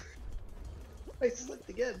 I slipped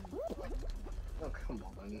again. Oh come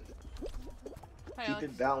on. Hi, Keep Alex.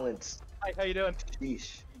 it balanced. Hi, how you doing?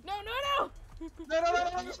 Sheesh. No, no, no! No, no, no,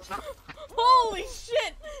 no, no. Holy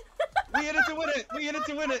shit! We in it to win it. We in it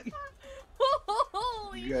to win it.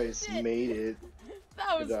 Holy You guys shit! made it.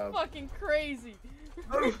 That was Good job. fucking crazy.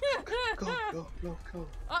 Go, go, go, go.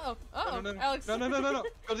 Uh-oh, uh-oh, No, no, no, Alex. no, no, no, no, no.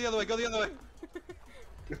 Go the other way. Go the other way.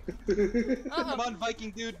 Uh-oh. Come on,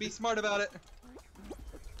 Viking dude. Be smart about it.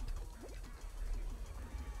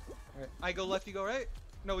 All right. I go left. You go right.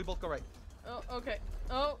 No, we both go right. Oh, okay.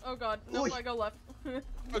 Oh, oh god. No, Oy. I go left.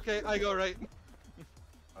 Okay, I go right.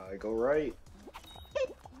 I go right.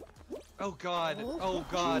 Oh god. Oh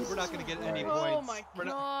god. We're not gonna get any Jesus points. Oh my We're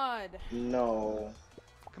not... god. No.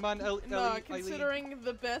 Come on, Ellie. No, considering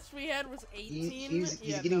the best we had was 18. He's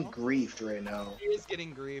yeah, getting no. griefed right now. He is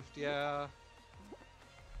getting griefed. Yeah.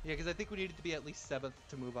 Yeah, because I think we needed to be at least 7th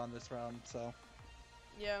to move on this round. So.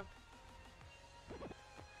 Yeah.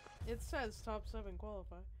 It says top 7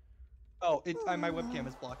 qualify. Oh, my webcam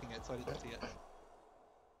is blocking it, so I didn't see it.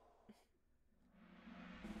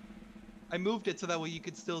 I moved it so that way you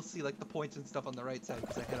could still see like the points and stuff on the right side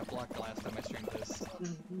because I had it blocked the last time I streamed this.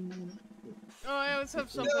 Oh, I always have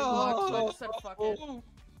something blocked, so I just said fuck it.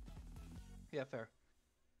 Yeah, fair.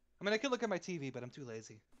 I mean, I could look at my TV, but I'm too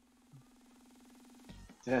lazy.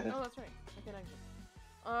 Oh, that's right. I can exit.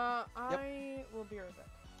 I will be right back.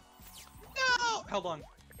 No! Hold on.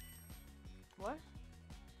 What?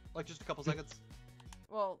 Like just a couple seconds.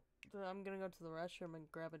 Well, I'm gonna go to the restroom and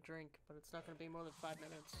grab a drink, but it's not gonna be more than 5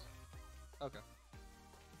 minutes. Okay.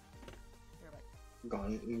 Be right back.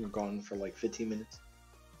 You're gone for like 15 minutes.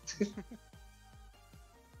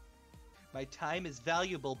 My time is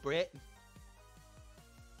valuable, Britt.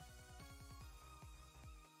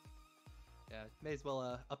 Yeah, may as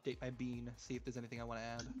well update my bean, see if there's anything I want to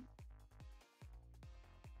add.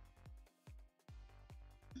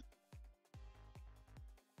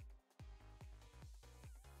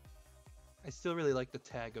 I still really like the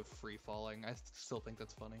tag of free falling. I still think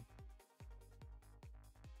that's funny.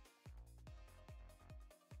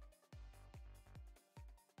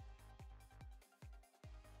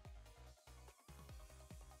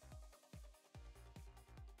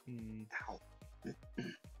 Ow. Oh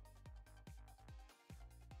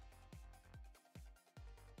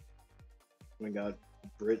my god,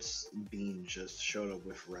 Brit's bean just showed up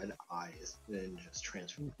with red eyes and then just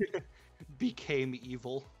transformed. Became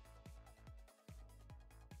evil.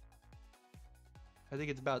 I think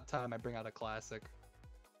it's about time I bring out a classic.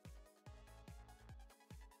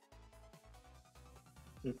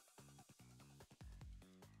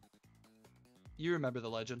 You remember the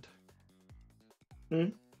legend.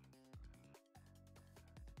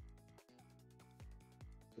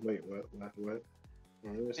 Wait, what? What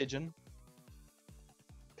Pigeon.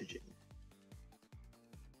 Pigeon.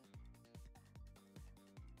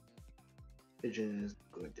 Pigeon is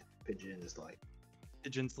good. Pigeon is like...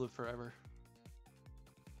 Pigeons live forever.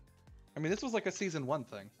 I mean, this was like a season 1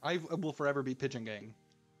 thing. I will forever be Pigeon Gang.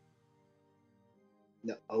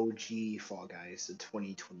 The OG Fall Guys, the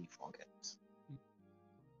 2020 Fall Guys.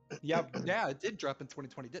 Yeah, yeah, it did drop in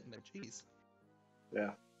 2020, didn't it? Jeez.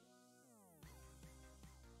 Yeah.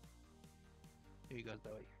 Here you go,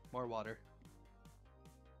 Zoe. More water.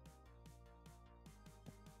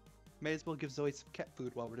 May as well give Zoe some cat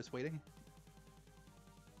food while we're just waiting.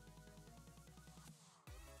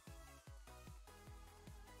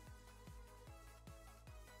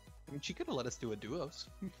 I mean, she could have let us do a duos.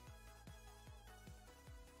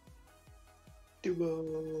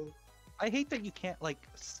 Duo. I hate that you can't, like,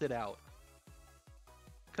 sit out.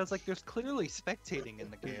 Because, like, there's clearly spectating in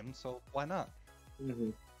the game, so why not?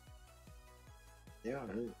 Yeah,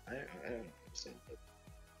 I don't understand that.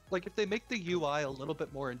 Like, if they make the UI a little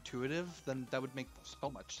bit more intuitive, then that would make so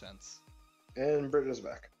much sense. And Britta's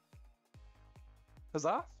back.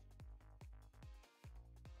 Huzzah?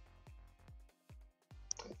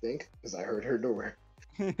 I think, because I heard her door.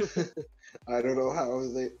 I don't know how I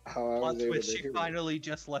was able to She hear finally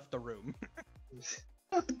just left the room.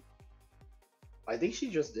 I think she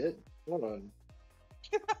just did. Hold on.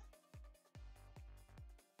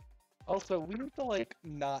 Also, we need to, like,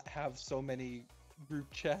 not have so many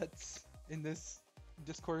group chats in this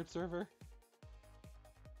Discord server.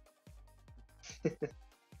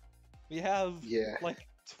 We have, like,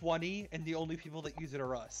 20, and the only people that use it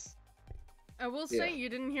are us. I will say you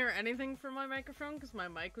didn't hear anything from my microphone because my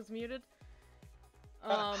mic was muted.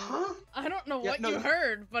 Huh? I don't know what you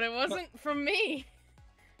heard, but it wasn't from me.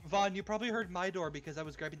 Vaughn, you probably heard my door because I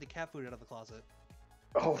was grabbing the cat food out of the closet.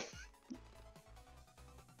 Oh.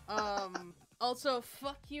 Also,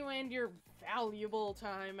 fuck you and your valuable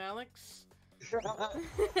time, Alex.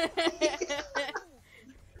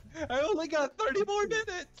 I only got 30 more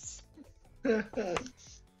minutes! And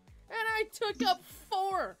I took up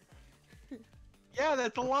 4! Yeah,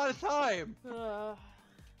 that's a lot of time!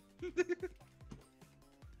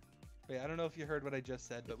 Wait, I don't know if you heard what I just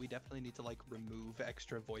said, but we definitely need to, like, remove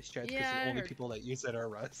extra voice chats because the only people that use it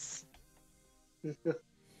are us.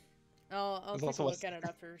 I'll take a look at it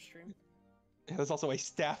after stream. There's also a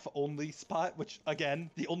staff-only spot, which,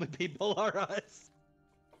 again, the only people are us.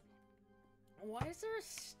 Why is there a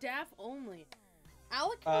staff only?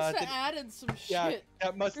 Alec must have added some shit. Yeah,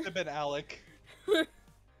 that must have been Alec.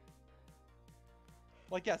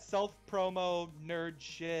 Like, yeah, self-promo, nerd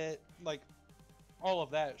shit, like, all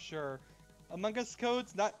of that, sure. Among Us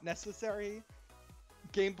codes, not necessary.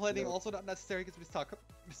 Game planning, also not necessary, because we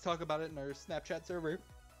just talk about it in our Snapchat server.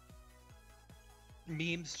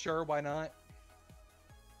 Memes, sure, why not?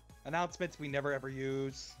 Announcements we never ever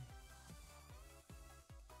use.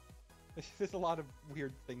 There's a lot of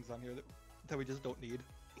weird things on here that we just don't need.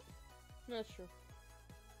 That's true.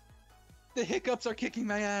 The hiccups are kicking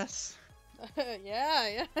my ass.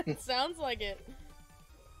 Yeah, it sounds like it.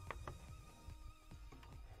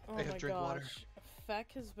 Oh I have my drink gosh. water.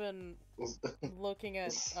 Feck has been looking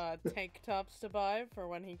at tank tops to buy for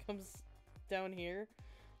when he comes down here.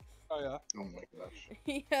 Oh yeah. Oh my gosh.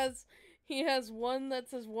 He has one that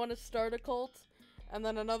says "Want to start a cult," and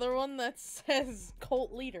then another one that says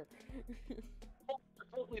 "Cult Leader."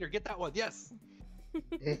 Cult leader, get that one. Yes.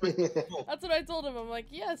 That's what I told him. I'm like,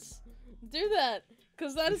 yes, do that,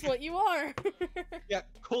 because that is what you are. Yeah,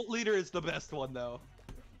 cult leader is the best one though.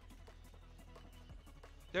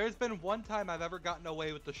 There's been one time I've ever gotten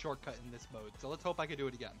away with the shortcut in this mode, so let's hope I can do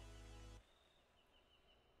it again.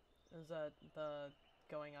 Is that the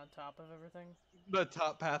going on top of everything? The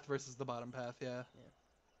top path versus the bottom path, yeah.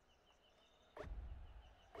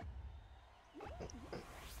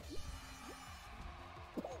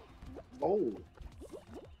 Oh.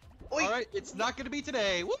 Oi! Alright, it's not gonna be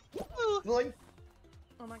today. Woo! Like,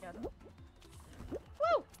 Oh my god.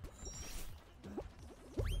 Woo!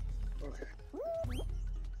 okay.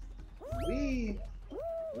 Wee.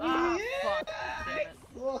 Ah, Yeah. fuck. Damn it.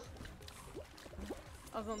 Oh.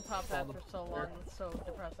 I was on top half for so long. It's so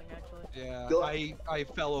depressing, actually. Yeah, Go- I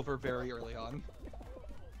fell over very early on.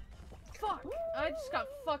 Fuck! I just got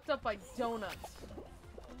fucked up by donuts.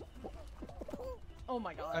 Oh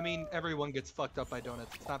my god. I mean, everyone gets fucked up by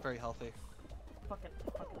donuts. It's not very healthy. fucking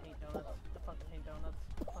hate donuts. I fucking hate donuts.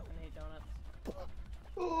 I fucking hate donuts.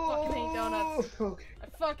 Oh. Fucking hate donuts. Okay. I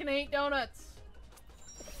fucking hate donuts.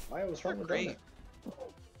 Why was wrong with Great. donut?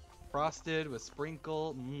 Frosted with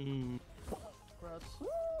sprinkle. Mmm. Gross.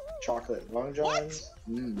 Chocolate long johns.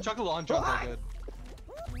 Mm. Chocolate long johns are good.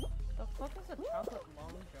 The fuck is a chocolate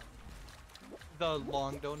long john? The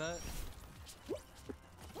long donut.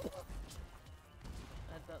 The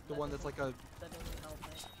That one that's like a That doesn't help me.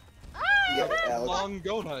 Yeah, Alex. long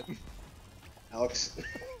donut. Alex.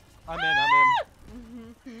 I'm in.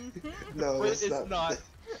 No, Wait, that's it's not.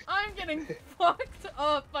 I'm getting fucked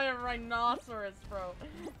up by a rhinoceros, bro.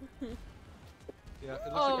 Yeah,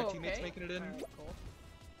 it looks like our teammate's making it in. Alright, cool.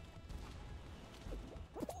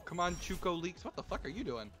 Come on, Chuko Leaks. What the fuck are you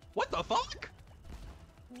doing? What the fuck?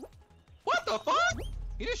 What the fuck?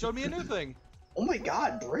 You just showed me a new thing. Oh my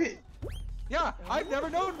god, Brit. Yeah, I've never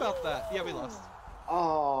known about that. Yeah, we lost.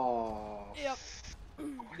 Oh. Yep.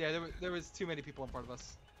 Yeah, there was too many people in front of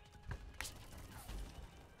us.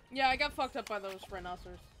 Yeah, I got fucked up by those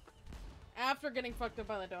rhinoceros. After getting fucked up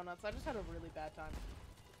by the donuts, I just had a really bad time.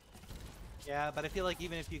 Yeah, but I feel like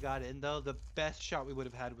even if you got in though, the best shot we would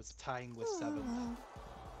have had was tying with 7th.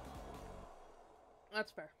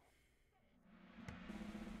 That's fair.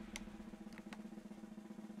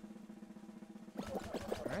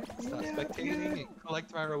 Alright, stop spectating and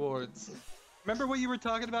collect my rewards. Remember what you were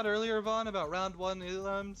talking about earlier, Vaughn, about round 1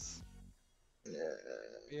 elims?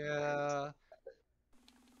 Yeah.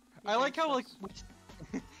 I like how like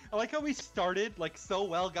I like how we started like so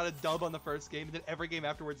well, got a dub on the first game, and then every game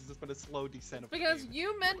afterwards has just been a slow descent of Because game.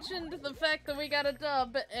 you mentioned the fact that we got a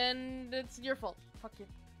dub, and it's your fault. Fuck you.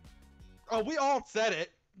 Oh, we all said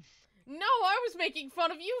it. No, I was making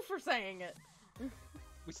fun of you for saying it.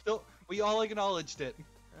 We all acknowledged it.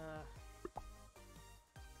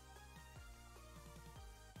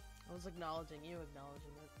 I was acknowledging you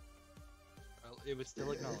acknowledging it. Well, it was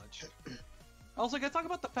still acknowledged. Also, can I talk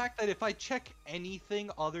about the fact that if I check anything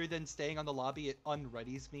other than staying on the lobby, it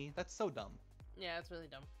unreadies me? That's so dumb. Yeah, it's really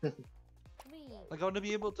dumb. Like, I want to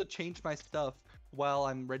be able to change my stuff while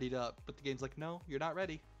I'm readied up, but the game's like, no, you're not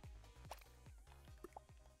ready.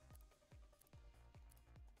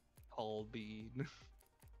 Hull bean.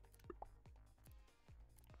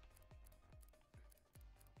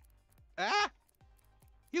 Ah!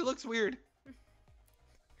 He looks weird.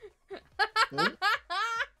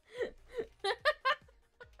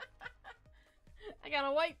 I got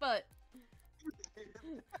a white butt.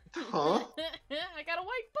 Huh? I got a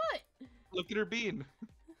white butt. Look at her bean.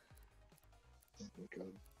 Oh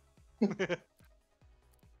my god.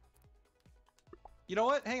 You know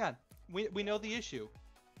what? Hang on. We know the issue.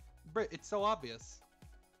 Britt, it's so obvious.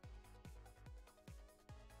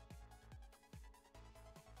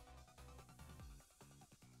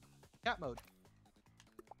 Cat mode.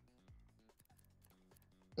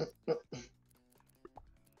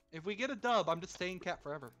 If we get a dub, I'm just staying cat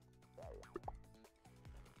forever.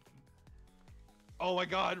 Oh my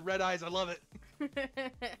god, red eyes, I love it.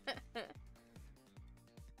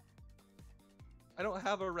 I don't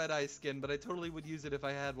have a red eye skin, but I totally would use it if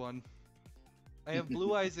I had one. I have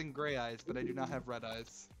blue eyes and gray eyes, but I do not have red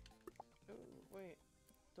eyes. Oh, wait.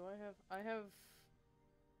 Do I have...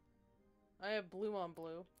 I have blue on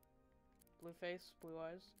blue. Blue face, blue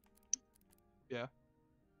eyes. Yeah.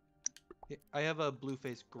 Yeah, I have a blue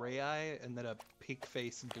face gray eye, and then a pink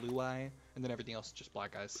face blue eye, and then everything else is just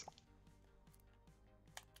black eyes.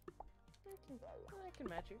 I can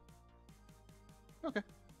match you. Okay.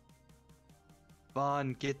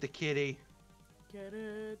 Vaughn, get the kitty. Get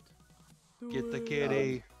it. Get the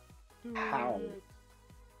kitty. How?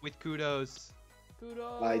 With kudos.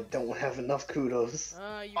 Kudos. I don't have enough kudos.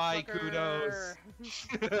 You Buy fucker. kudos.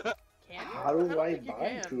 Can you? How do I think you buy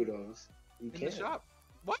can. kudos? You In can't. the shop.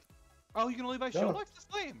 What? Oh, you can only buy No. show blocks? That's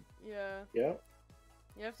lame. Yeah. Yeah.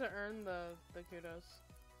 You have to earn the kudos.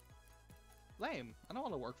 Lame. I don't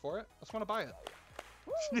want to work for it. I just want to buy it.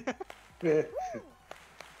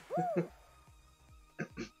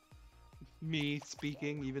 Me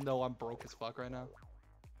speaking, even though I'm broke as fuck right now.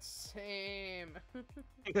 Same.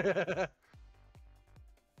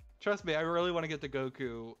 Trust me, I really want to get the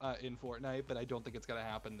Goku in Fortnite, but I don't think it's gonna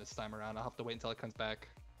happen this time around. I'll have to wait until it comes back.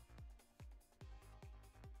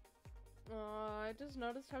 I just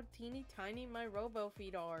noticed how teeny tiny my robo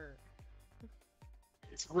feet are.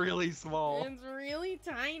 It's really small. It's really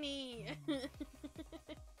tiny.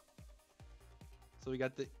 So we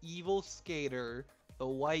got the evil skater, the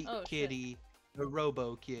white Oh, shit. kitty, the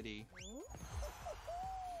robo kitty.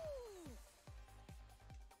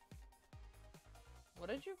 What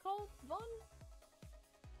did you call it, Vaughn?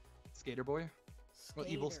 Skater boy? Well,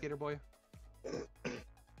 evil skater boy.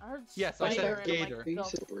 I heard Yes, I spider said and I'm gator.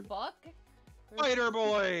 like, the fuck? Spider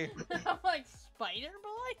boy! I'm like, Spider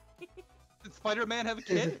Boy? Did Spider-Man have a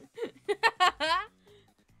kid?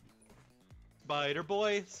 Spider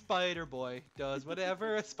boy does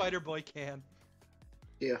whatever a spider boy can.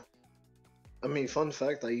 Yeah. I mean, fun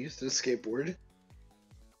fact, I used to skateboard.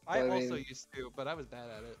 I I also mean- used to, but I was bad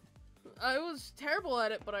at it. I was terrible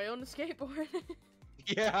at it, but I owned a skateboard.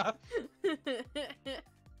 Yeah.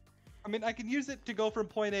 I mean, I can use it to go from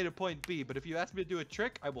point A to point B, but if you ask me to do a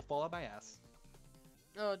trick, I will fall on my ass.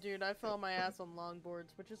 Oh, dude, I fell on my ass on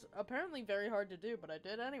longboards, which is apparently very hard to do, but I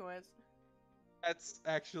did anyways. That's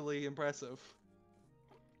actually impressive.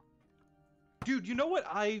 Dude, you know what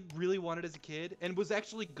I really wanted as a kid and was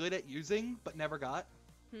actually good at using, but never got?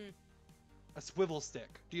 A swivel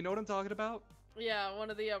stick. Do you know what I'm talking about? Yeah, one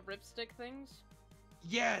of the ripstick things.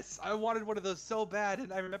 Yes, I wanted one of those so bad,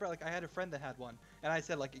 and I remember like I had a friend that had one, and I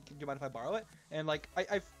said like, "Do you mind if I borrow it?" And like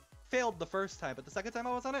I failed the first time, but the second time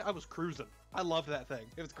I was on it, I was cruising. I loved that thing.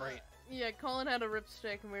 It was great. Yeah, Colin had a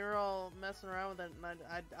ripstick, and we were all messing around with it,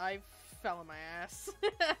 and I fell on my ass.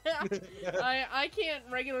 I can't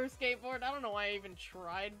regular skateboard. I don't know why I even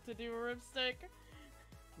tried to do a ripstick.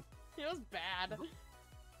 It was bad.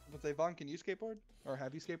 Let's say, Vaughn, can you skateboard, or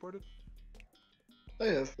have you skateboarded? I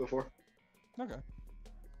have before. Okay.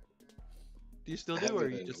 Do you still do, or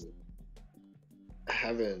you just? I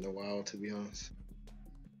haven't in a while, to be honest.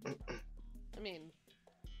 I mean,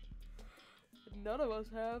 none of us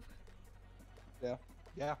have.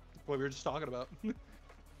 Yeah. What we were just talking about.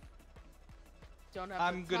 Don't have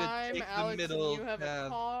I'm the gonna time. take the Alex, middle you have a path.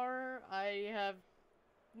 car. I have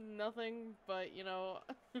nothing, but you know.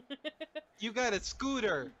 You got a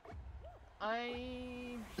scooter.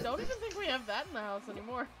 I don't even think we have that in the house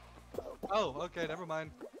anymore. Oh, okay, never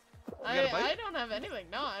mind. got a I bike? don't have anything.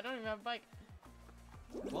 No, I don't even have a bike.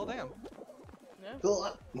 Well, damn. Yeah.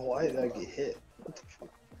 Why did I get hit? What the fuck?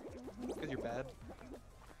 Because you're bad.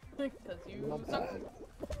 Because you I'm not suck. bad.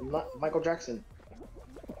 I'm not Michael Jackson.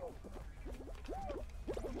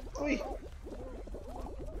 Oi!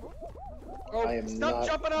 Oh, I am stop not-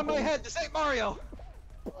 jumping on my head! This ain't Mario!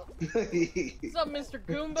 What's up, Mr.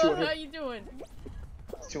 Goomba? 200. How you doing?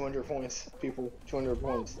 200 points, people. 200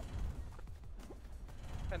 points.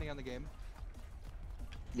 Depending on the game.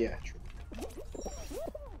 Yeah, true.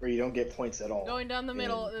 Or you don't get points at all. Going down the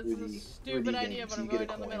middle. in This is a Rudy- stupid Rudy idea, games, but you I'm get going a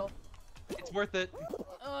down the coin. middle. It's worth it.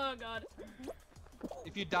 Oh god.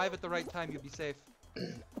 If you dive at the right time, you'll be safe.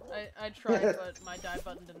 I tried, but my dive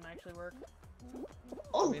button didn't actually work.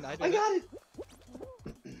 Oh, I mean, I I, did got it!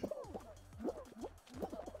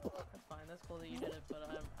 That's fine. That's cool that you did it, but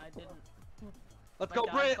I didn't. Let's My go,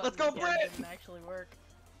 dive Brit! Let's go, button again Brit! didn't actually work.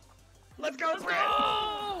 Let's go, Let's Brit!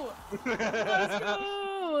 go! Let's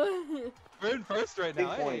go! We're in first right Big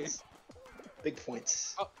now. Hey. points. Big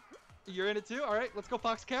points. Oh, you're in it too? Alright, let's go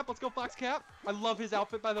Fox Cap. Let's go Fox Cap. I love his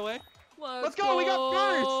outfit, by the way. Let's go, we got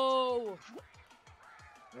Oh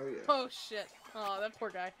yeah. Oh shit. Oh, that poor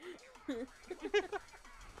guy.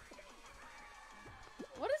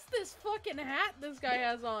 What is this fucking hat this guy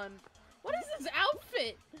has on? What is this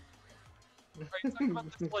outfit? Are you talking about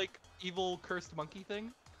this, like, evil cursed monkey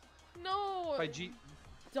thing? No. By G...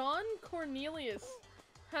 Don Cornelius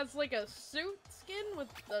has like a suit skin with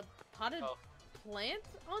the potted Oh. plant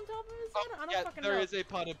on top of his head? I don't yeah, fucking there know. is a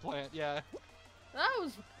potted plant, yeah. That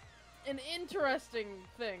was an interesting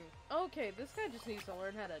thing. Okay, this guy just needs to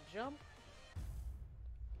learn how to jump.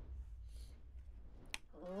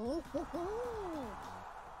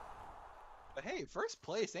 But hey, first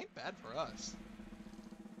place ain't bad for us.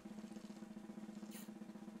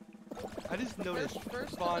 I just noticed,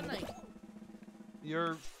 First Vaughn, of the night.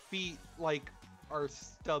 your feet, like, are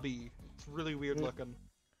stubby. It's really weird looking.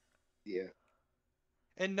 Yeah.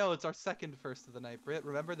 And no, it's our second first of the night, Britt.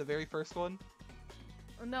 Remember the very first one?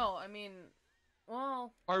 No, I mean,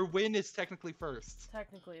 well, Our win is technically first.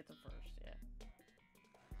 technically it's a first, yeah.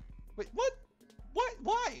 Wait, what? What?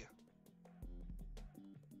 Why?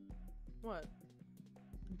 What?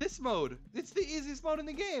 This mode. It's the easiest mode in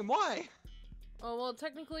the game. Why? Oh, well,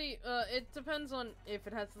 technically, it depends on if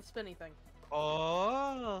it has the spinny thing.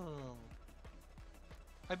 Oh.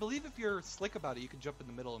 I believe if you're slick about it, you can jump in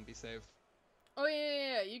the middle and be safe. Oh,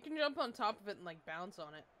 yeah, you can jump on top of it and, like, bounce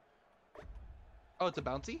on it. Oh, it's a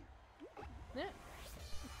bouncy? Yeah.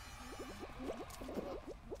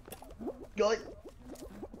 Good.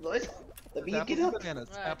 Good. Let me Apples get and up. bananas.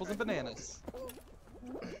 Alright, Apples and bananas.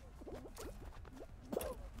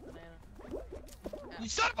 Banana. You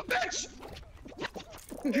son of a bitch!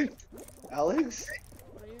 Alex?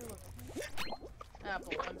 What are you looking for?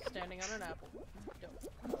 Apple. I'm standing on an apple.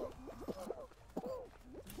 Dope.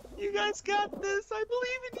 You guys got this. I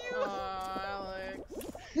believe in you. Alex.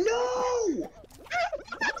 No!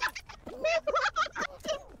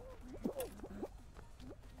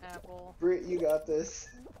 Apple. Britt, you got this.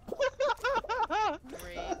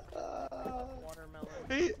 Great. Watermelon.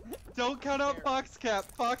 Hey, don't count out Foxcap.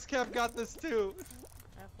 Foxcap got this too.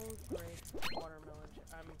 Apple, grape, watermelon.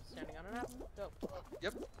 I'm standing on an apple. Dope.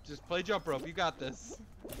 Yep. Just play jump rope. You got this.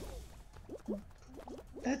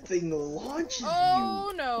 That thing launches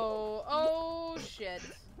Oh no! Oh shit!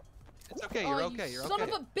 It's okay. Oh, You're you okay. You're son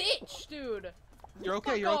okay. of a bitch, dude! You're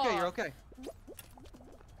okay. Fuck You're okay. off. You're okay.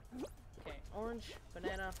 Okay, orange,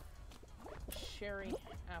 banana, cherry,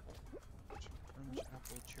 apple. Orange,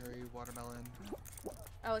 apple, cherry, watermelon.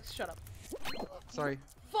 Alex, shut up. Sorry.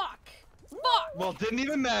 Fuck! Fuck! Well, didn't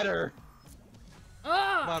even matter.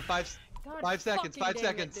 Ah! Come on, five God seconds, fucking 5 dang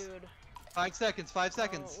seconds. It, dude. 5 seconds. 5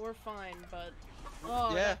 seconds. Oh, we're fine, but oh,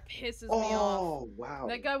 Yeah. that pisses me off. Oh, wow.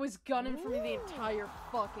 That guy was gunning for me the entire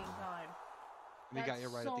fucking time. We That's got you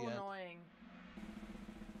right so at the end. annoying.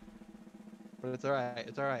 But it's alright.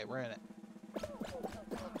 It's alright. We're in it.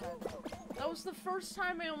 That was the first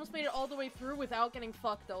time I almost made it all the way through without getting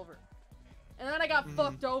fucked over. And then I got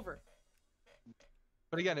fucked over.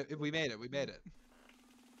 But again, we made it. We made it.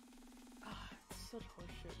 Ah, it's such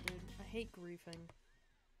horseshit, dude. I hate griefing.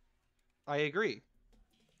 I agree.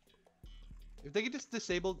 If they could just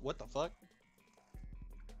disable, what the fuck?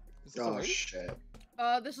 Is this Oh, already? shit.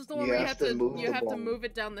 This is the one You where you have have to to move you the have to ball. move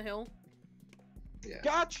it down the hill. Yeah.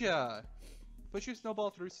 Gotcha! Push your snowball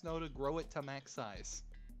through snow to grow it to max size.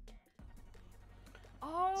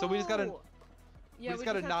 Oh. So we just gotta- Yeah, just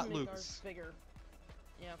gotta have not to make lose. ours bigger.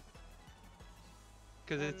 Yeah.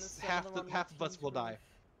 Because And it's the half other one half of us team's will die. roof.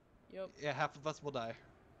 Yep. Yeah, half of us will die.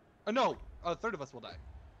 Oh no! A third of us will die.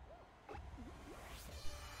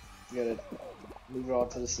 You gotta move it all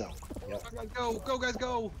to the snow. Yep. Okay, go! Go guys,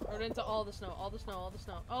 go! Throw it into all the snow, all the snow, all the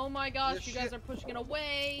snow. Oh my gosh, Yeah, you guys shit. are pushing it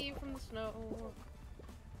away from the snow.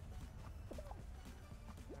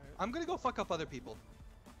 I'm gonna go fuck up other people.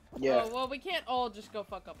 Yeah. Oh, well, we can't all just go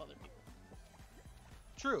fuck up other people.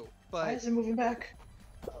 True, Why but is it moving back?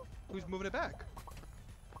 who's moving it back?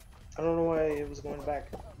 I don't know why it was going back.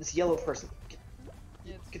 This yellow person.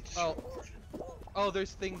 It's Get the Oh. shit. Oh,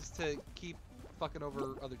 there's things to keep fucking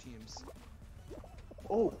over other teams.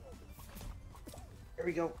 Oh. There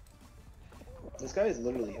we go. This guy is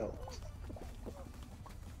literally helped.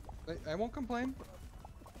 I won't complain.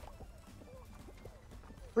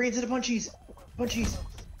 Bring it to the punchies! Punchies!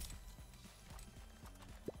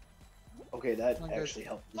 Okay, that Come on, guys. actually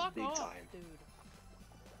helped us fuck big off, time. dude.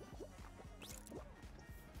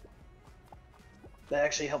 That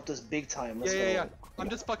actually helped us big time. Let's Yeah, go. yeah. I'm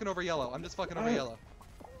just fucking over yellow. I'm just fucking over Alright. yellow.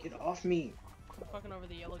 Get off me. I'm fucking over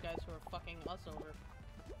the yellow guys who are fucking us over.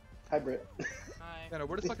 Hi, Britt. Hi. Yeah, no,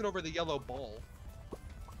 we're just fucking over the yellow ball.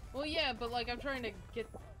 Well, yeah, but like I'm trying to get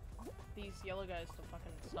these yellow guys to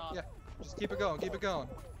fucking stop. Yeah. Just keep it going. Keep it going.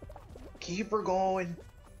 Keep her going.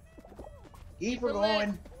 Keep her her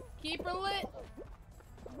going. Keep her lit.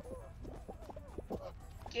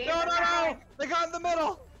 Keep No, her no, going. no! They got in the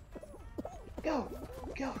middle. Go.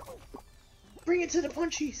 Go. Bring it to the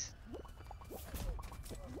punchies.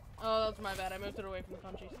 Oh, that's my bad. I moved it away from the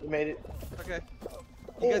punchies. We made it. Okay.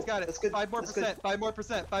 You guys Oh, got it. that's good. 5 more That's good. percent. 5 more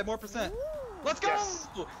percent. 5 more percent. Woo! Let's go! Yes.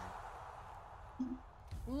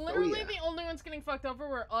 Literally, yeah. the only ones getting fucked over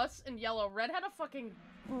were us and yellow. Red had a fucking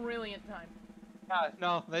brilliant time.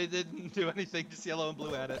 No, they didn't do anything. Just yellow and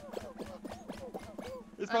blue had it.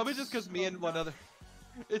 It's probably just because me and one other.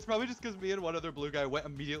 It's probably just because me and one other blue guy went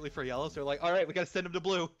immediately for yellow. So they're like, all right, we gotta send him to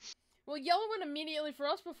blue. Well, yellow went immediately for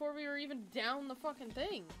us before we were even down the fucking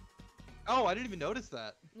thing. Oh, I didn't even notice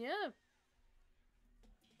that. Yeah.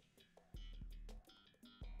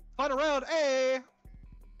 Final round, hey!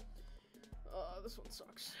 This one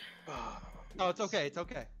sucks. Oh, it's okay. It's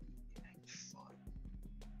okay.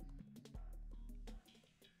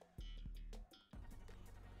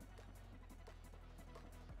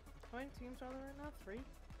 How many teams are there right now? 3?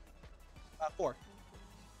 4.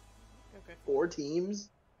 Okay. 4 teams?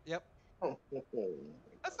 Yep. Oh.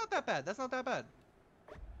 That's not that bad. That's not that bad.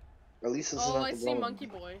 At least this is Oh, not I the see wrong Monkey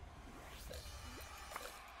one. Boy.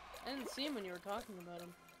 I didn't see him when you were talking about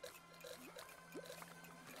him.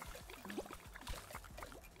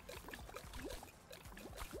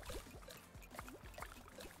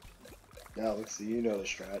 Alex, you know the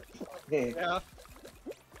strat. Yeah.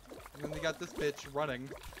 And then they got this bitch running.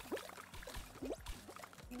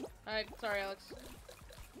 Alright, sorry, Alex.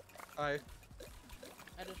 I.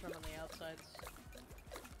 I just run on the outsides.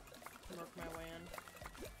 Work my way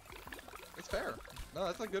in. It's fair. No,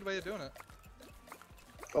 that's a good way of doing it.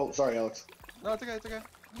 Oh, sorry, Alex. No, it's okay. It's okay.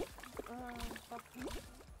 Fuck.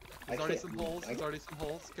 There's already some holes. There's already some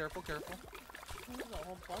holes. Careful, careful. There's a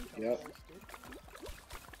whole bunch of Yep. holes, dude.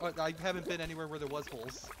 Oh, I haven't been anywhere where there was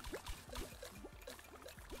holes.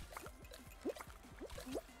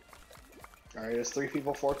 Alright, there's 3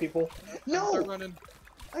 people, 4 people. No! Start No! running.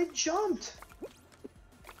 I jumped!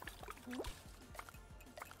 You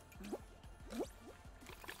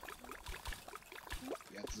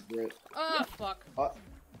got this, Brit. Ah, fuck. Alright,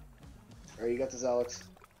 you got this, Alex.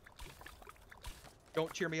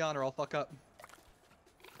 Don't cheer me on or I'll fuck up.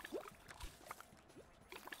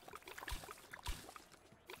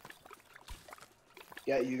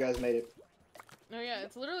 Yeah, you guys made it. No, yeah,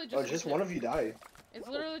 it's literally just. Oh, you just two. one of you died. It's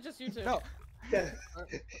literally just you two. No. Yeah.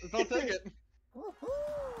 Don't take it.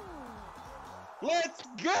 Let's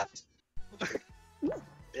go!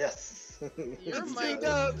 Yes. You're Let's my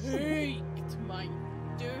go. peaked, my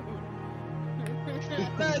dude.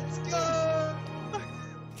 Let's go!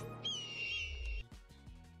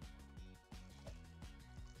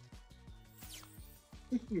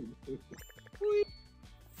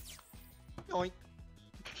 Yoink.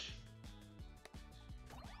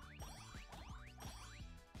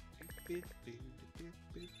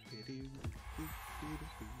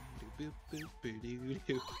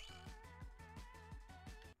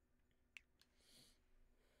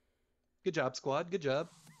 Good job, squad. Good job.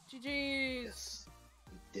 GG's. Yes.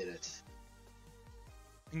 We did it.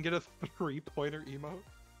 And get a 3-pointer emote?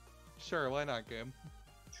 Sure, why not, game?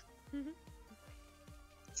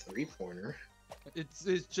 3-pointer. It's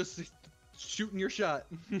just shooting your shot.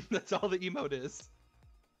 That's all the emote is.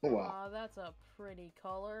 Oh, wow. Aw, that's a pretty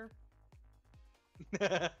color.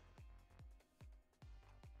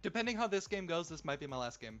 Depending how this game goes, this might be my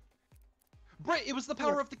last game. Brit, it was the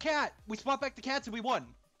power of the cat! We swapped back the cats and we won!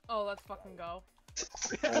 Oh, let's fucking go.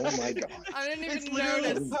 Oh my god. I didn't even It's literally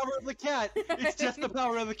notice. the power of the cat! It's just the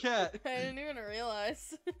power of the cat! I didn't even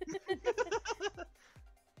realize.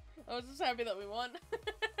 I was just happy that we won.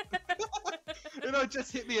 You know, it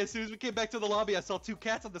just hit me as soon as we came back to the lobby. I saw 2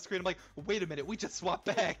 cats on the screen. I'm like, wait a minute, we just swapped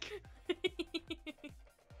back.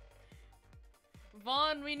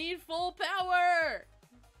 Vaughn, we need full power!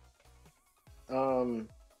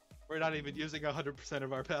 We're not even using 100%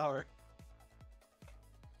 of our power.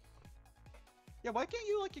 Yeah, why can't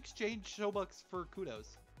you, like, exchange Showbucks for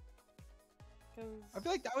kudos? I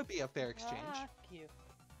feel like that would be a fair exchange. Fuck you.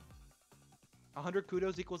 100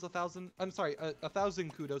 kudos equals 1,000. I'm sorry,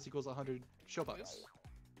 1,000 kudos equals 100 Showbucks.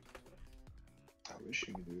 I wish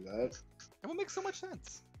you could do that. It would make so much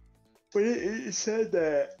sense. But it said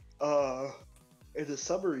that, in the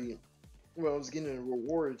summary, when I was getting the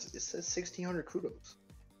rewards, it says 1,600 kudos.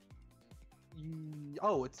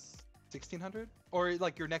 Oh, it's 1,600? Or,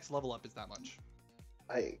 like, your next level up is that much?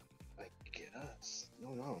 I guess. I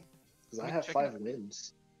don't know. Because I Let me have check 5 it.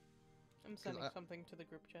 wins. I'm sending I- something to the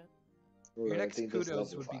group chat. Your I next think that's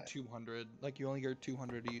kudos level would be 5. 200. Like, you only get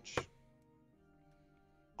 200 each.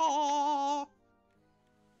 Aww!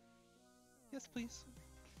 Yes, please.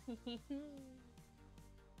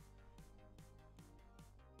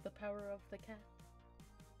 The power of the cat.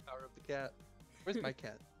 Power of the cat. Where's my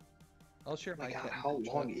cat? I'll share Oh my my god, cat. in how the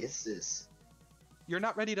chat. long is this? You're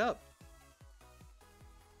not readied up.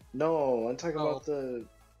 No, I'm talking Oh. about the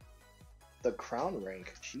crown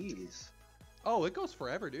rank. Jeez. Oh, it goes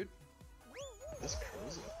forever, dude. That's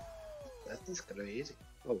crazy. That is crazy.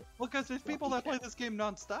 Oh. Well, because there's people that play this game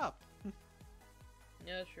non-stop.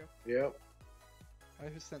 Yeah, that's true. Yep. I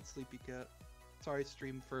just sent Sleepy Cat. Sorry,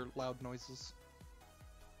 stream for loud noises.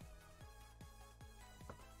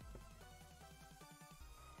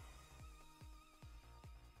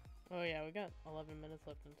 Oh yeah, we got 11 minutes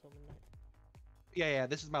left until midnight. Yeah,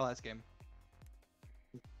 this is my last game.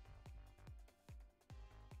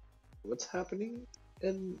 What's happening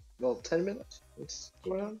in 10 minutes? What's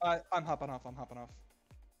going on? I'm hopping off.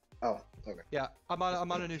 Oh, okay. Yeah, I'm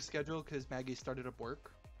on a new schedule because Maggie started up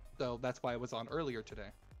work, so that's why I was on earlier today.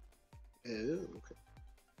 Oh, okay.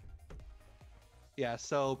 Yeah,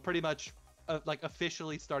 so pretty much, like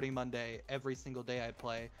officially starting Monday, every single day I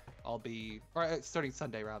play, I'll be, or starting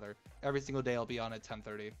Sunday rather, every single day I'll be on at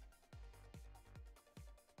 10:30.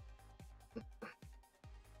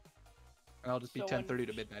 And I'll just be So 10:30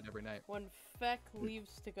 to midnight every night. When Feck leaves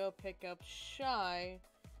to go pick up Shy,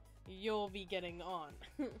 you'll be getting on.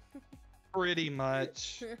 Pretty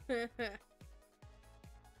much.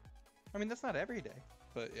 I mean, that's not every day,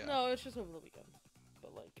 but yeah. No, it's just over the weekend.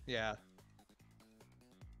 But like. Yeah.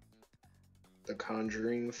 The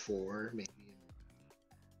Conjuring 4, maybe.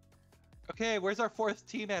 Okay, where's our fourth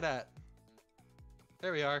teammate at?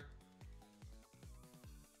 There we are.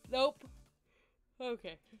 Nope.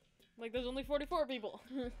 Okay. Like, there's only 44 people.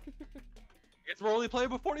 Guess we're only playing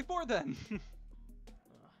with 44 then.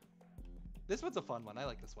 This one's a fun one. I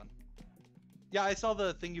like this one. Yeah, I saw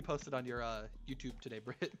the thing you posted on your YouTube today,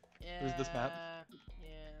 Britt. Yeah. It was this map.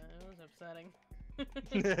 Yeah, it was upsetting.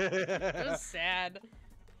 It was sad.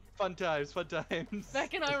 Fun times, fun times.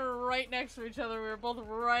 Beck and I were right next to each other. We were both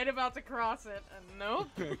right about to cross it, and nope.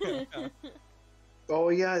 Oh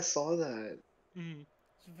yeah, I saw that Mm.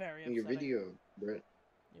 It's very in upsetting. your video, Brett.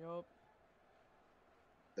 Yup.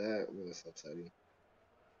 That was upsetting.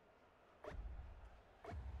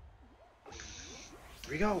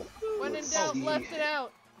 Here we go. When in Let's doubt, see. left it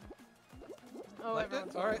out. Oh, Left it?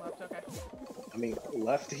 everyone's All going right. left. Okay. I mean,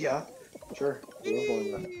 left, yeah. Sure. We're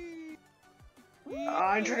going left.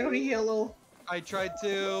 I'm trying to be yellow. I tried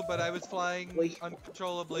to, but I was flying Wait.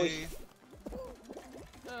 uncontrollably.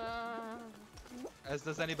 Uh, As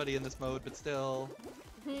does anybody in this mode, but still.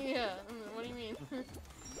 yeah. What do you mean?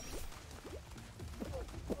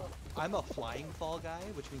 I'm a flying fall guy,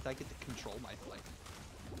 which means I get to control my flight.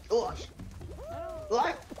 Oh,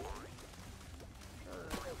 ah,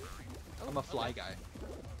 I'm a fly guy.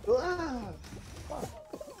 ah.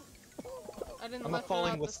 I didn't I'm a left it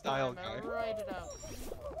falling out with this style time. I guy. Write it out.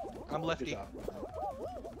 I'm Good lefty. job.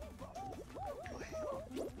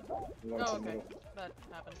 Going to Oh, the okay. middle. That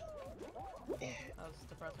happened. Eh. That was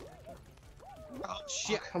depressing. Actually. Oh Oh,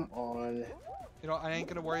 shit! come on. You know, I ain't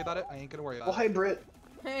gonna worry about it. I ain't gonna worry Oh, about hi, Britt.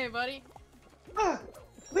 Hey, buddy. Ah,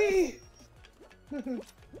 wee. it.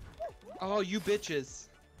 Oh, you bitches!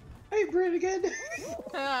 Hey, Britt again.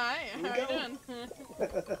 Hi. Here we How you go. doing?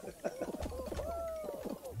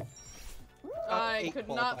 I eight could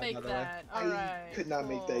qualified, not make by the way. that. I Alright. could not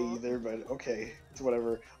make that cool. either, but okay, it's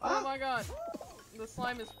whatever. Oh Ah, my god. The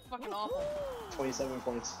slime is fucking awful. 27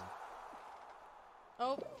 points.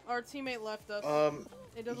 Oh, our teammate left us.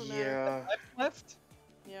 It doesn't matter. Yeah, Left?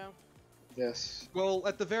 Yeah. yes. Well,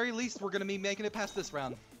 at the very least, we're gonna be making it past this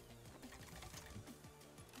round.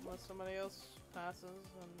 Unless somebody else passes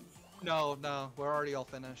and... No, we're already all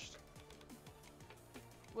finished.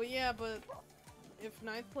 Well, yeah, but if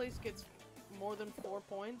 9th place gets more than 4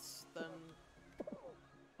 points, then...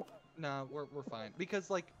 No, we're fine. Because,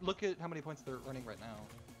 like, look at how many points they're running right now.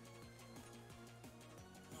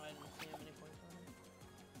 Oh, I didn't see how many points on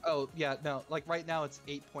it. Oh, yeah, no. Like, right now it's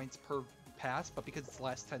 8 points per pass, but because it's the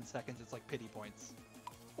last 10 seconds, it's like pity points.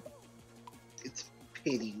 It's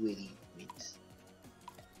pity witty points.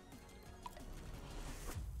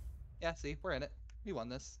 Yeah, see, we're in it. We won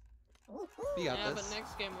this. We got Yeah, this. but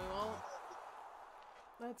next game we won't.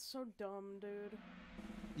 That's so dumb, dude.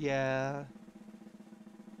 Yeah.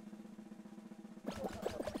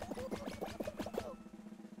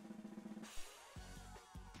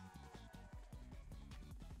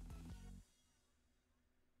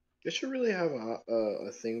 They should really have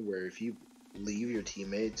a thing where if you leave your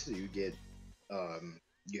teammates, you get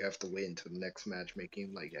you have to wait until the next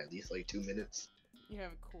matchmaking, like at least like 2 minutes. You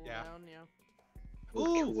have a cooldown, Yeah. yeah.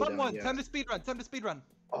 Ooh, fun Cooldown, one! yeah. Time to speedrun! Time to speedrun!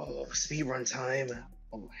 Oh, speedrun time!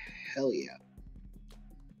 Oh, hell yeah!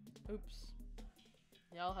 Oops.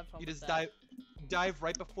 Yeah, I'll have fun You with just that. dive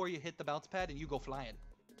right before you hit the bounce pad and you go flying.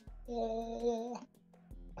 Oh,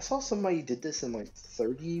 I saw somebody did this in like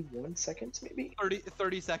 31 seconds, maybe.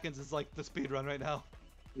 30 seconds is like the speedrun right now.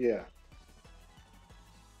 Yeah.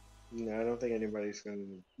 No, I don't think anybody's gonna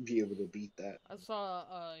be able to beat that. I saw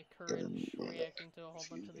Courage reacting to a whole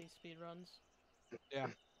bunch Excuse of me. these speedruns. Yeah.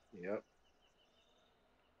 Yep.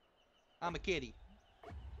 I'm a kitty.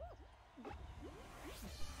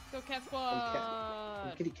 Go Cat I'm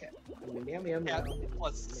Squad! kitty cat. Meow, meow, meow, Cat meow,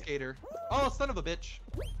 plus meow. skater. Oh, son of a bitch.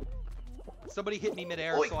 Somebody hit me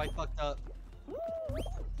midair, Oi. so I fucked up.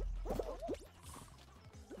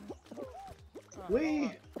 Oh,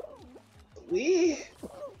 Wee! fuck. Wee!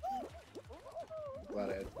 Glad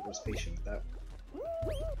I was patient with that.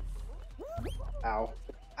 Ow.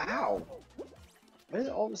 Ow! Why is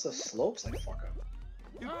it always the slopes I fuck up?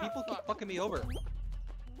 Dude, Ah, people keep fuck. fucking me over.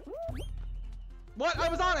 What? I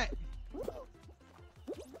was on it!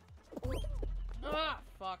 Ah,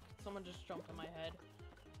 fuck. Someone just jumped in my head.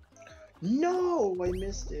 No! I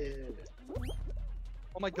missed it.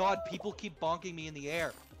 Oh my god, people keep bonking me in the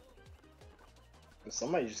air.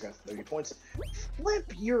 Somebody just got 30 points. Flip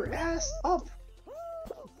your ass up!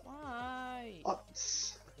 Why? Up.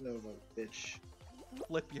 No, bitch.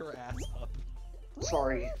 Flip your ass up.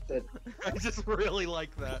 Sorry. That. I just really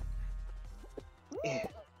like that. Eh.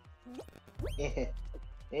 Eh.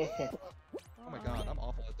 Eh. Oh my god, I'm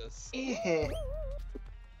awful at this. Eh.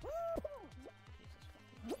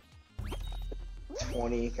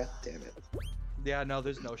 20. God damn it. Yeah, no,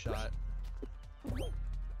 there's no shot.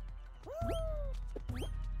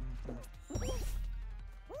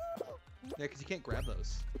 Yeah, because you can't grab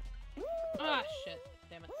those. Ah, shit.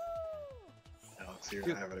 Damn it. Alex, you're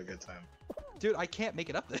Dude. having a good time. Dude, I can't make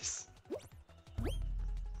it up this.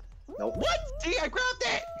 Nope. What? See, I grabbed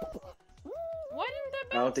it! Why didn't that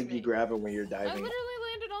bounce I don't think me? you grab it when you're I diving. literally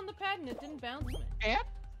landed on the pad and it didn't bounce me. Can't?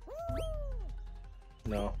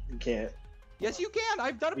 No, you can't. Yes, you can.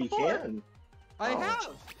 I've done it You before. can. I Oh. have.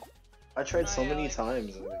 I tried so Hi, many Alex.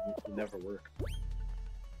 times and it never worked.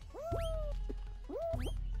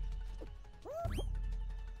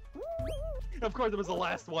 Of course, it was the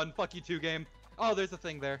last one. Fuck you, 2 game. Oh, there's a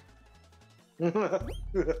thing there.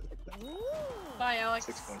 Bye, Alex.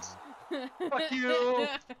 6 points. Fuck you.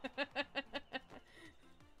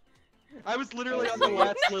 I was literally on the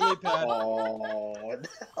last lily pad. Oh,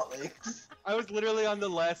 Alex. I was literally on the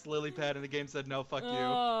last lily pad, and the game said no. Fuck you.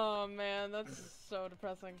 Oh man, that's so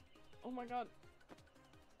depressing. Oh my god.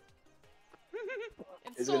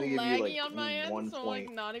 It's It's so gonna give you, laggy like, on my end, 1 so I'm like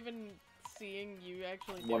point. not even seeing you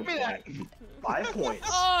actually do 1 it. me that. point. 5 points.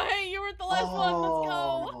 Oh hey, you were at the last one, let's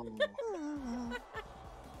go! Oh.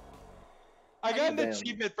 I got an Damn.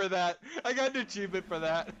 achievement for that. I got an achievement for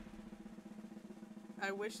that.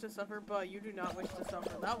 I wish to suffer, but you do not wish to suffer.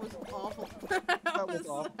 That was awful. that was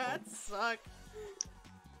awful. That sucked.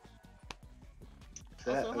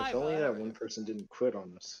 That, Also, hi, if only bud. that one person didn't quit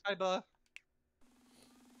on us. Bye, buh.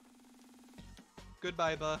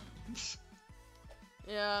 Goodbye, buh.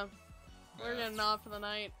 Yeah, we're getting off for the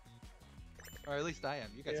night. Or at least I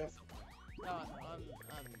am. You guys Yeah. can still play. No,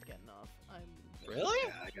 I'm getting off. Really?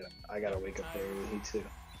 Yeah, I gotta wake up early too.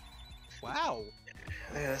 Wow.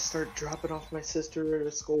 I gotta start dropping off my sister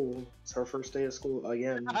at school. It's her first day of school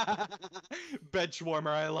again. Bench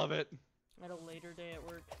warmer. I love it. I had a later day at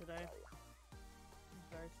work today. It's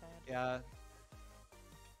very sad. Yeah.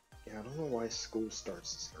 Yeah, I don't know why school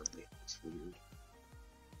starts this early. It's weird.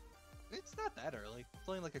 It's not that early. It's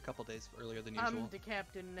only like a couple days earlier than usual. I'm the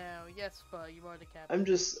captain now. Yes, but you are the captain.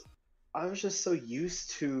 I was just so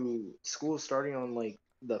used to school starting on like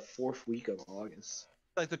the 4th week of August.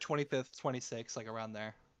 Like the 25th, 26th, like around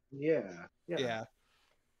there. Yeah. Yeah.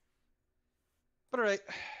 But alright.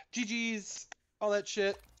 GG's. All that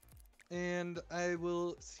shit. And I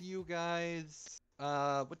will see you guys.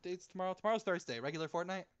 What date's tomorrow? Tomorrow's Thursday. Regular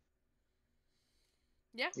Fortnite?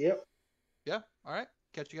 Yeah. Yep. Yeah? Alright.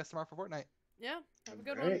 Catch you guys tomorrow for Fortnite. Yeah. Have a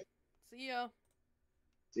good one. Alright. See ya.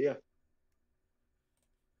 See ya.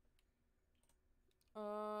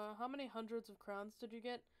 How many hundreds of crowns did you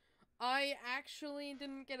get? I actually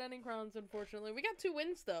didn't get any crowns, unfortunately. We got 2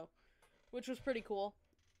 wins, though, which was pretty cool.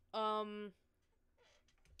 But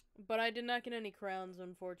I did not get any crowns,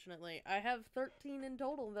 unfortunately. I have 13 in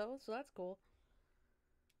total, though, so that's cool.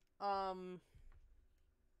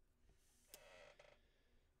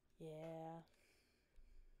 Yeah.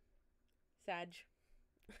 Sag.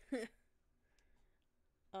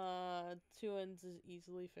 2 wins is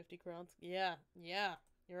easily 50 crowns. Yeah,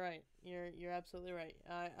 you're right. You're absolutely right.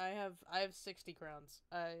 I have 60 crowns.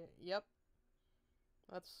 Yep.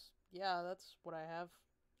 That's what I have.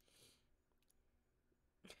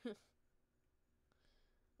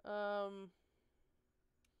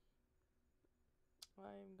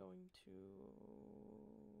 I'm going to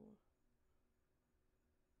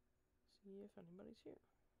see if anybody's here.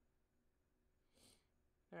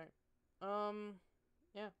 Alright.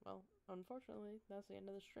 Yeah, well, unfortunately, that's the end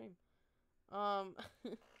of the stream. I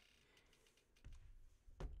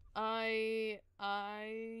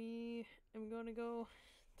am gonna go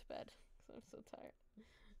to bed because I'm so tired.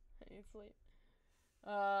 I need sleep.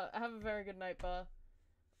 Have a very good night, and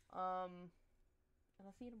I'll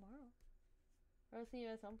see you tomorrow. Or I'll see you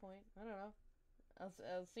at some point. I don't know.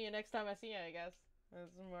 I'll see you next time I see you, I guess.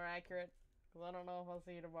 That's more accurate. Because I don't know if I'll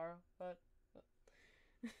see you tomorrow, but...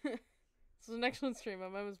 So the next one stream, my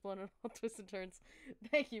mind was blown on all twists and turns.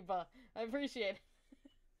 Thank you, Ba. I appreciate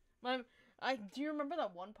it. Do you remember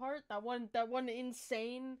that one part? That one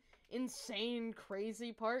insane,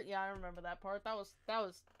 crazy part? Yeah, I remember that part. That was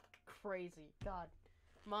crazy. God.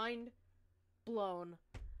 Mind blown.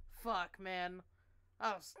 Fuck, man.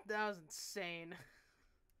 That was insane.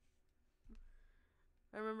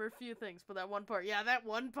 I remember a few things, but that one part. Yeah, that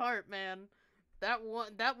one part, man. That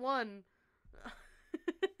one.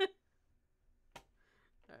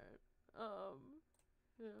 Alright.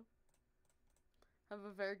 Yeah. Have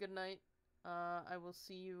a very good night. I will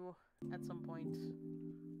see you at some point.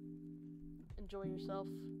 Enjoy yourself.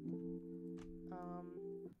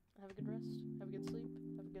 Have a good rest. Have a good sleep.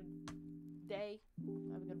 Have a good day.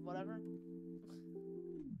 Have a good whatever.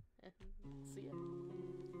 And see ya.